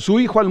Dios su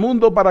Hijo al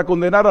mundo para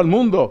condenar al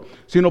mundo,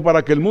 sino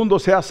para que el mundo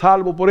sea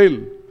salvo por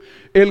Él.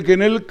 El que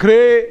en Él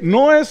cree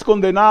no es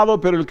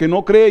condenado, pero el que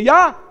no cree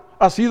ya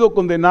ha sido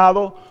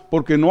condenado,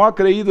 porque no ha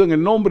creído en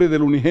el nombre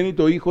del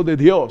unigénito Hijo de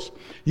Dios.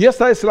 Y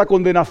esta es la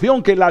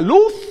condenación, que la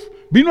luz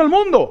vino al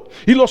mundo,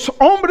 y los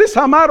hombres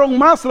amaron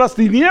más las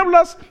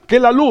tinieblas que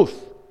la luz,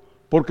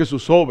 porque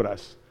sus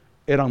obras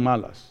eran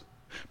malas.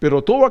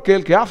 Pero todo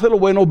aquel que hace lo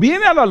bueno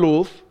viene a la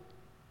luz,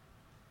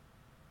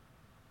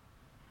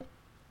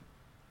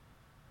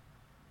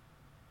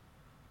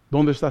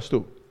 ¿dónde estás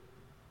tú?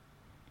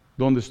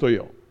 ¿Dónde estoy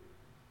yo?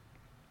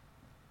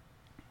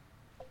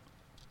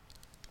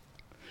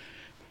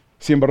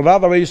 Si en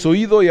verdad habéis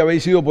oído y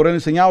habéis sido por Él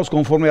enseñados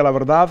conforme a la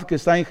verdad que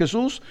está en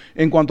Jesús,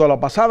 en cuanto a la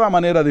pasada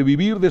manera de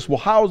vivir,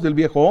 despojaos del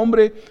viejo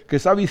hombre que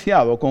está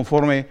viciado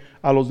conforme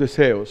a los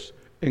deseos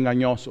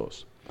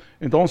engañosos.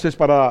 Entonces,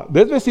 para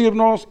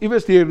desvestirnos y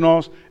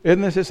vestirnos es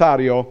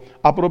necesario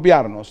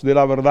apropiarnos de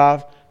la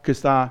verdad que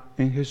está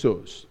en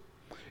Jesús.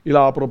 Y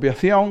la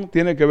apropiación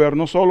tiene que ver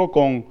no solo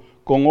con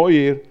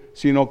oír,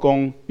 sino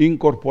con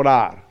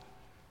incorporar.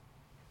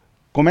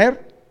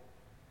 Comer,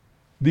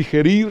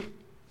 digerir,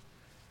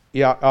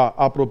 y a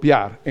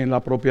apropiar en la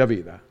propia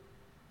vida.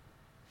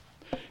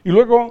 Y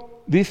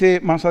luego dice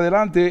más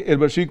adelante el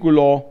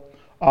versículo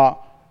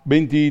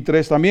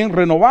 23, también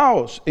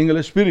renovaos en el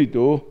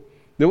espíritu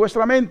de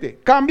vuestra mente.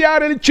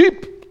 Cambiar el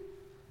chip.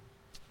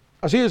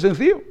 Así de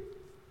sencillo.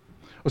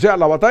 O sea,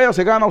 la batalla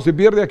se gana o se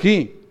pierde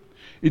aquí.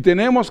 Y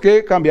tenemos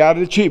que cambiar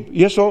el chip.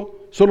 Y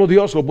eso solo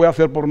Dios lo puede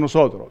hacer por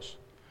nosotros.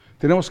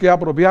 Tenemos que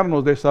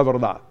apropiarnos de esta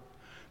verdad.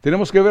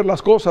 Tenemos que ver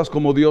las cosas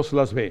como Dios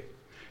las ve.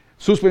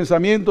 Sus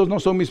pensamientos no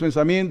son mis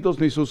pensamientos,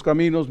 ni sus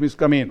caminos mis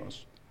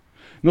caminos.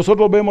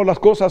 Nosotros vemos las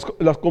cosas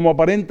como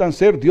aparentan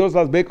ser, Dios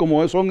las ve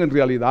como son en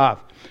realidad.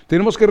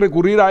 Tenemos que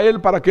recurrir a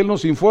Él para que Él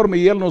nos informe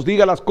y Él nos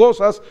diga las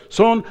cosas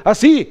son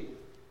así.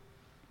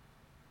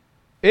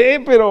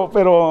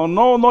 Pero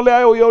no le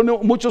hago yo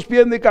muchos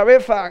pies de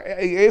cabeza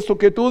eso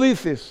que tú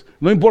dices.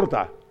 No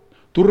importa,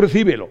 tú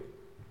recíbelo.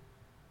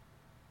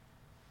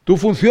 Tú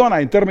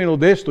funciona en términos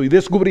de esto y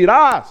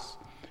descubrirás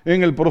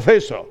en el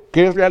proceso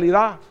que es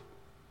realidad.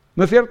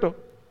 ¿No es cierto?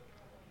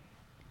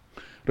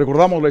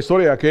 Recordamos la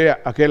historia de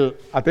aquel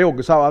ateo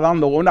que estaba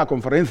dando una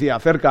conferencia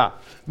acerca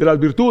de las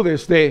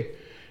virtudes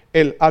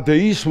del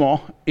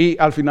ateísmo y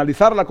al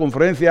finalizar la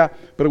conferencia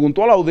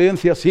preguntó a la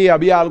audiencia si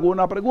había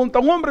alguna pregunta.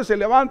 Un hombre se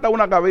levanta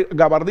una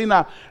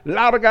gabardina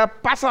larga,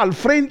 pasa al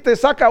frente,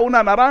 saca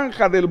una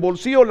naranja del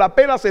bolsillo, la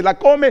pela, se la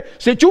come,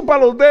 se chupa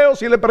los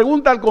dedos y le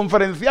pregunta al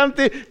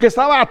conferenciante que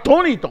estaba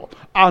atónito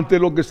ante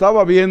lo que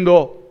estaba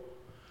viendo,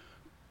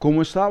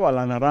 ¿cómo estaba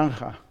la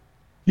naranja?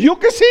 Y yo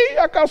que sí,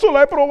 ¿acaso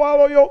la he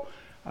probado yo?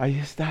 Ahí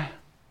está.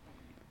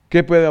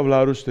 ¿Qué puede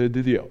hablar usted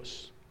de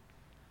Dios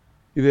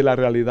y de la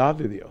realidad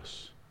de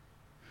Dios?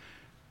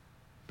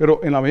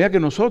 Pero en la medida que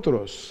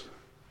nosotros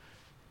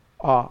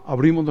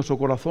abrimos nuestro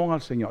corazón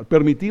al Señor,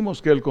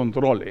 permitimos que Él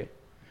controle,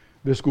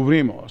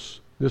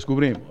 descubrimos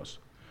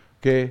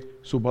que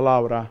su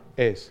palabra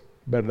es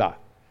verdad.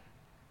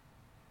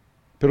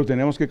 Pero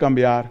tenemos que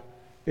cambiar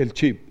el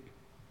chip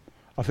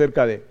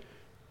acerca de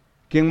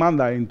quién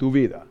manda en tu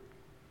vida.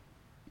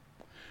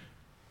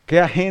 ¿Qué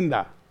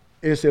agenda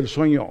es el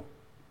sueño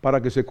para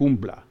que se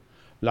cumpla?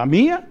 ¿La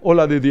mía o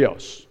la de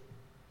Dios?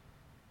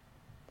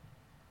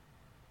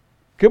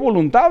 ¿Qué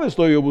voluntad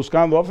estoy yo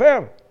buscando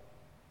hacer?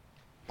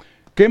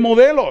 ¿Qué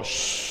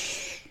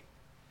modelos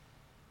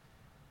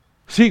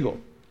sigo?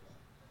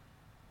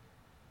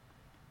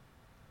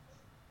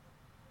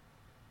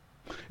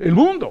 El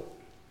mundo.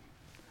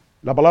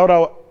 La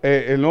palabra,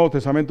 el Nuevo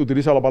Testamento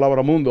utiliza la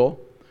palabra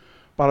mundo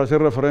para hacer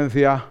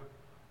referencia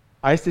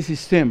a este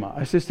sistema,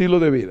 a este estilo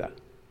de vida,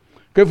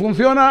 que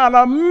funciona a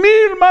las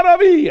mil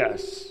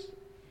maravillas,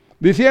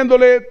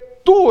 diciéndole,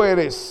 tú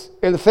eres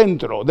el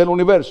centro del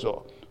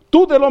universo,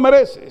 tú te lo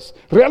mereces,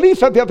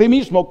 realízate a ti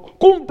mismo,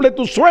 cumple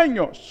tus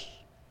sueños.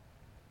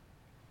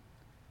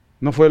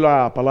 ¿No fue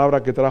la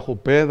palabra que trajo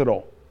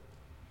Pedro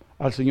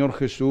al Señor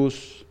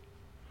Jesús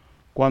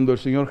cuando el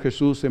Señor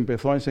Jesús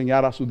empezó a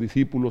enseñar a sus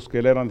discípulos que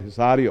era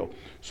necesario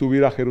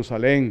subir a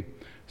Jerusalén,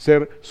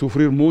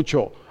 sufrir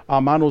mucho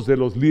a manos de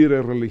los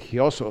líderes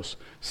religiosos,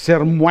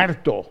 ser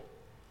muerto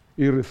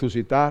y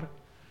resucitar?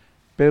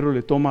 Pedro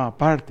le toma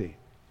aparte,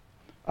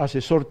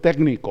 asesor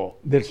técnico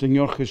del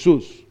Señor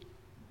Jesús.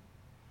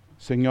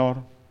 Señor,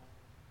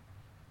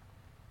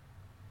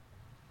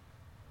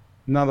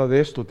 nada de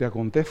esto te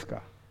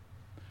acontezca.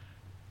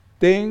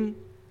 Ten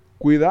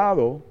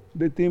cuidado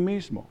de ti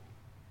mismo.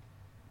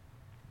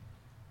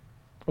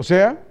 O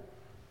sea,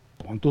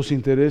 pon tus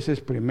intereses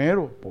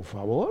primero, por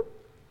favor.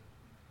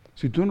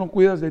 Si tú no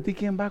cuidas de ti,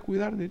 ¿quién va a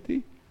cuidar de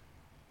ti?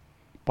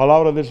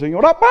 Palabra del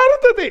Señor,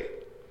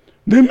 apártate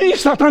de mí,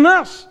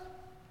 Satanás.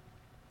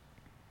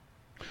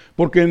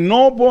 Porque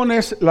no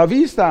pones la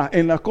vista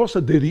en las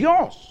cosas de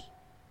Dios,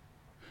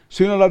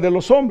 sino en las de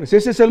los hombres.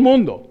 Ese es el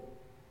mundo.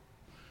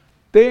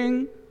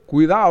 Ten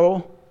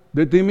cuidado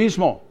de ti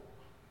mismo.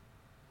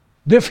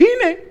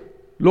 Define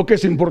lo que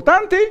es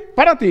importante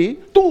para ti.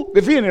 Tú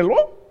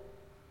defínelo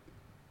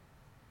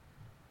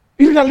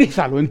y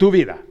realízalo en tu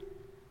vida.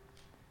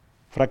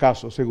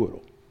 Fracaso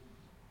seguro.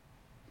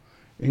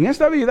 En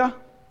esta vida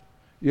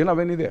y en la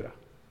venidera.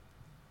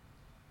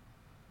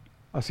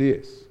 Así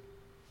es.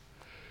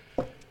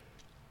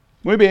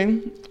 Muy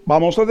bien,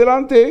 vamos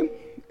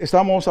adelante.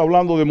 Estamos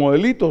hablando de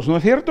modelitos, ¿no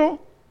es cierto?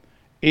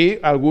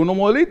 Y algunos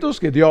modelitos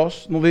que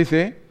Dios nos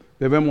dice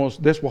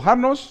debemos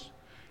despojarnos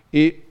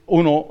y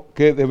uno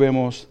que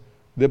debemos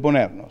de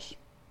ponernos.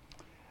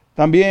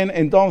 También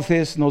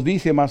entonces nos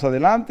dice más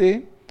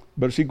adelante,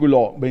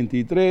 versículo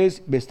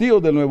 23,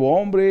 vestidos del nuevo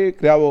hombre,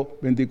 creado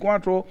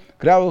 24,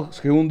 creados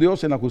según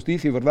Dios en la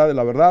justicia y verdad de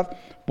la verdad,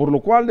 por lo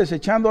cual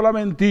desechando la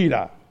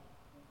mentira.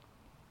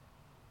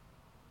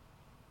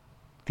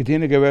 ¿Qué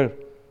tiene que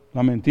ver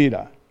la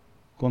mentira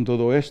con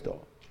todo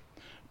esto?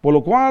 Por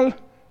lo cual,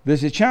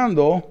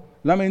 desechando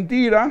la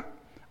mentira,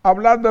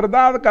 hablad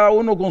verdad cada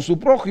uno con su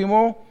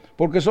prójimo,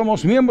 porque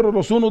somos miembros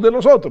los unos de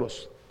los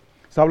otros.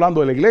 Está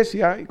hablando de la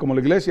iglesia, y como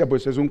la iglesia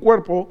pues es un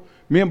cuerpo,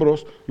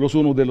 miembros los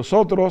unos de los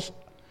otros.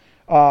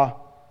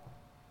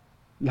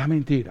 La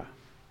mentira.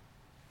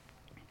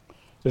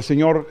 El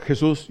Señor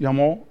Jesús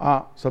llamó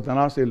a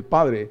Satanás el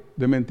padre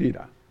de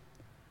mentira.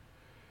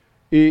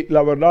 Y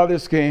la verdad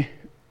es que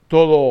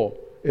todo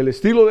el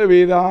estilo de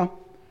vida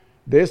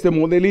de este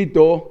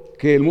modelito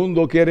que el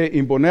mundo quiere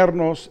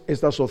imponernos,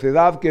 esta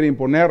sociedad quiere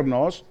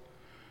imponernos,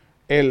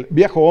 el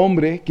viejo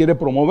hombre quiere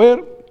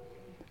promover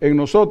en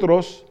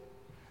nosotros,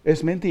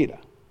 es mentira.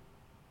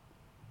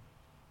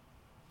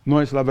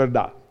 No es la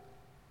verdad.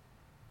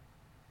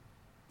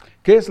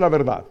 ¿Qué es la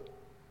verdad?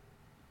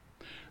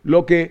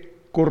 Lo que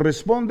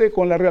corresponde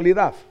con la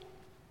realidad.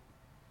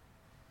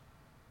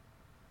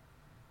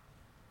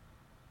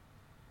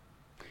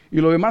 Y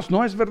lo demás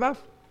no es verdad.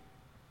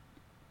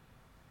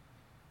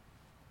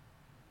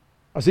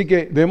 Así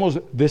que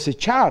debemos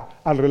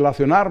desechar al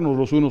relacionarnos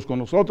los unos con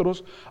los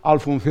otros, al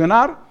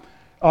funcionar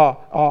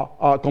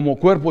como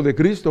cuerpo de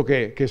Cristo,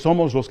 que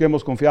somos los que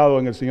hemos confiado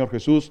en el Señor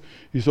Jesús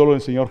y solo en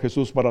el Señor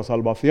Jesús para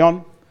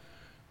salvación.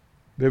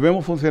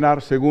 Debemos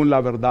funcionar según la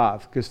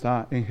verdad que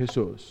está en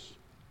Jesús,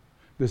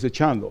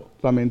 desechando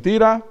la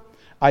mentira.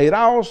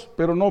 Airaos,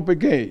 pero no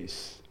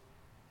pequéis.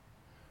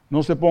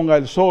 No se ponga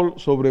el sol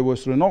sobre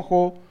vuestro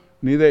enojo,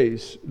 ni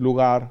deis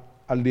lugar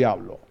al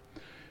diablo.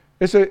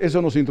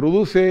 Eso nos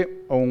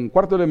introduce a un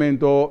cuarto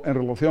elemento en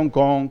relación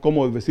con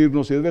cómo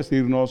vestirnos y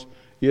desvestirnos,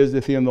 y es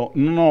diciendo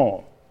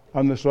no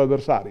a nuestro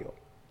adversario.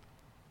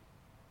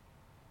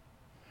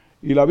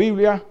 Y la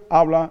Biblia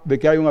habla de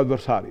que hay un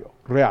adversario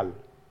real,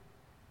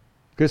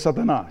 que es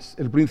Satanás,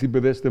 el príncipe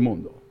de este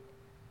mundo.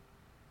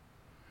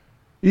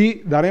 Y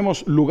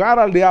daremos lugar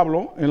al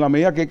diablo en la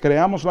medida que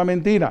creamos la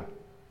mentira.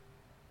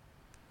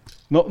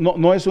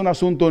 No es un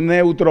asunto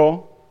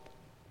neutro.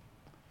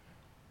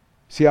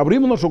 Si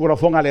abrimos nuestro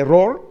corazón al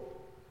error,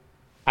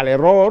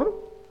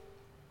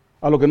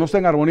 a lo que no está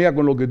en armonía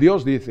con lo que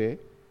Dios dice,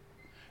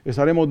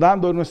 estaremos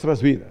dando en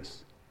nuestras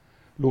vidas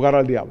lugar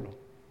al diablo.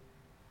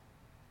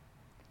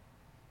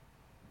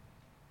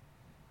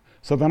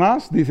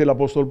 Satanás, dice el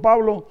apóstol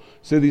Pablo,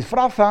 se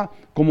disfraza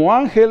como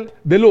ángel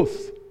de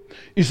luz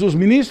y sus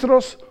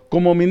ministros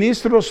como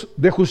ministros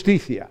de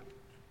justicia.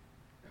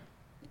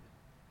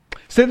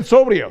 Sed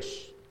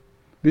sobrios,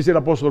 dice el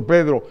apóstol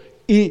Pedro,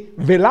 y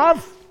velad,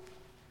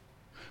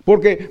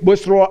 porque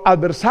vuestro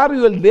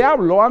adversario el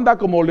diablo anda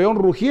como león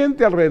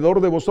rugiente alrededor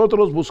de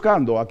vosotros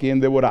buscando a quien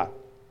devorar.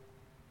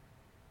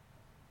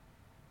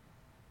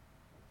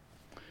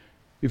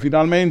 Y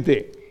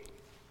finalmente,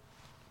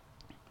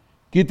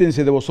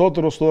 quítense de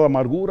vosotros toda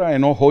amargura,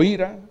 enojo,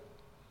 ira,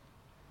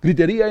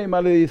 gritería y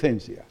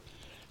maledicencia.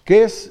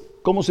 ¿Qué es?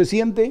 ¿Cómo se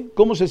siente?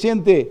 ¿Cómo se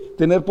siente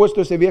tener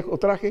puesto ese viejo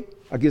traje?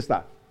 Aquí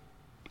está.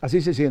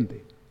 Así se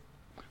siente.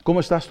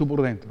 ¿Cómo estás tú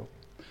por dentro?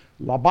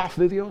 La paz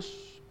de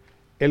Dios,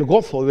 el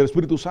gozo del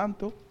Espíritu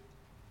Santo.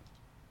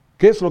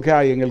 ¿Qué es lo que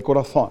hay en el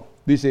corazón?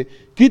 Dice,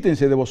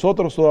 quítense de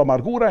vosotros toda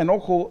amargura,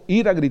 enojo,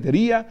 ira,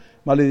 gritería,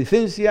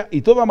 maledicencia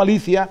y toda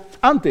malicia.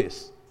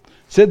 Antes,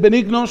 sed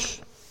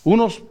benignos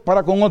unos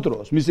para con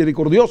otros,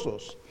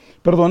 misericordiosos,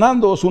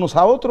 perdonándoos unos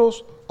a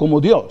otros como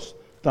Dios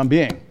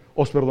también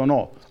os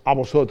perdonó a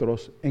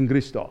vosotros en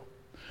Cristo.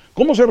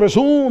 ¿Cómo se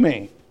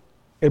resume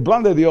el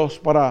plan de Dios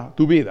para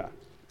tu vida?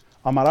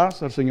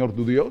 Amarás al Señor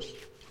tu Dios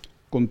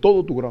con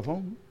todo tu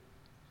corazón,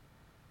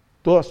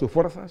 todas tus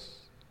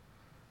fuerzas,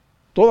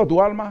 toda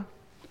tu alma,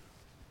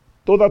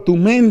 toda tu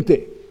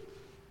mente,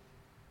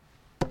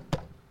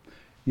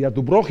 y a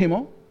tu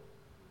prójimo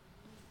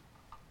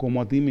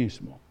como a ti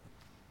mismo.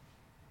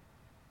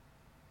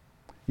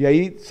 Y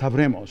ahí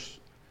sabremos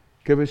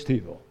qué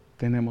vestido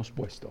tenemos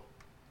puesto.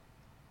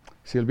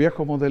 Si el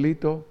viejo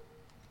modelito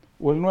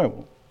o el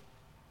nuevo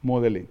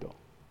modelito.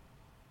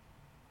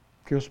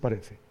 ¿Qué os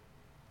parece?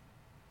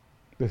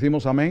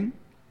 ¿Decimos amén?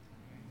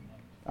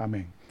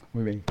 Amén.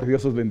 Muy bien. Que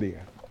Dios os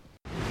bendiga.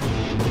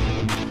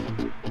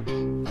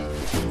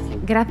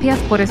 Gracias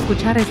por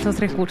escuchar estos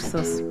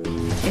recursos.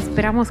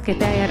 Esperamos que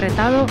te haya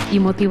retado y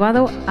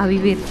motivado a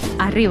vivir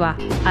arriba,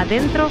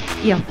 adentro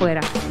y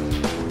afuera.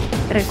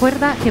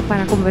 Recuerda que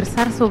para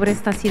conversar sobre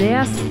estas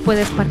ideas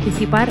puedes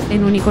participar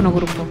en un icono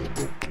grupo.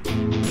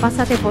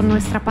 Pásate por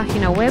nuestra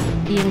página web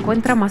y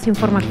encuentra más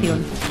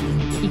información.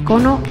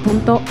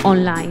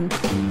 icono.online.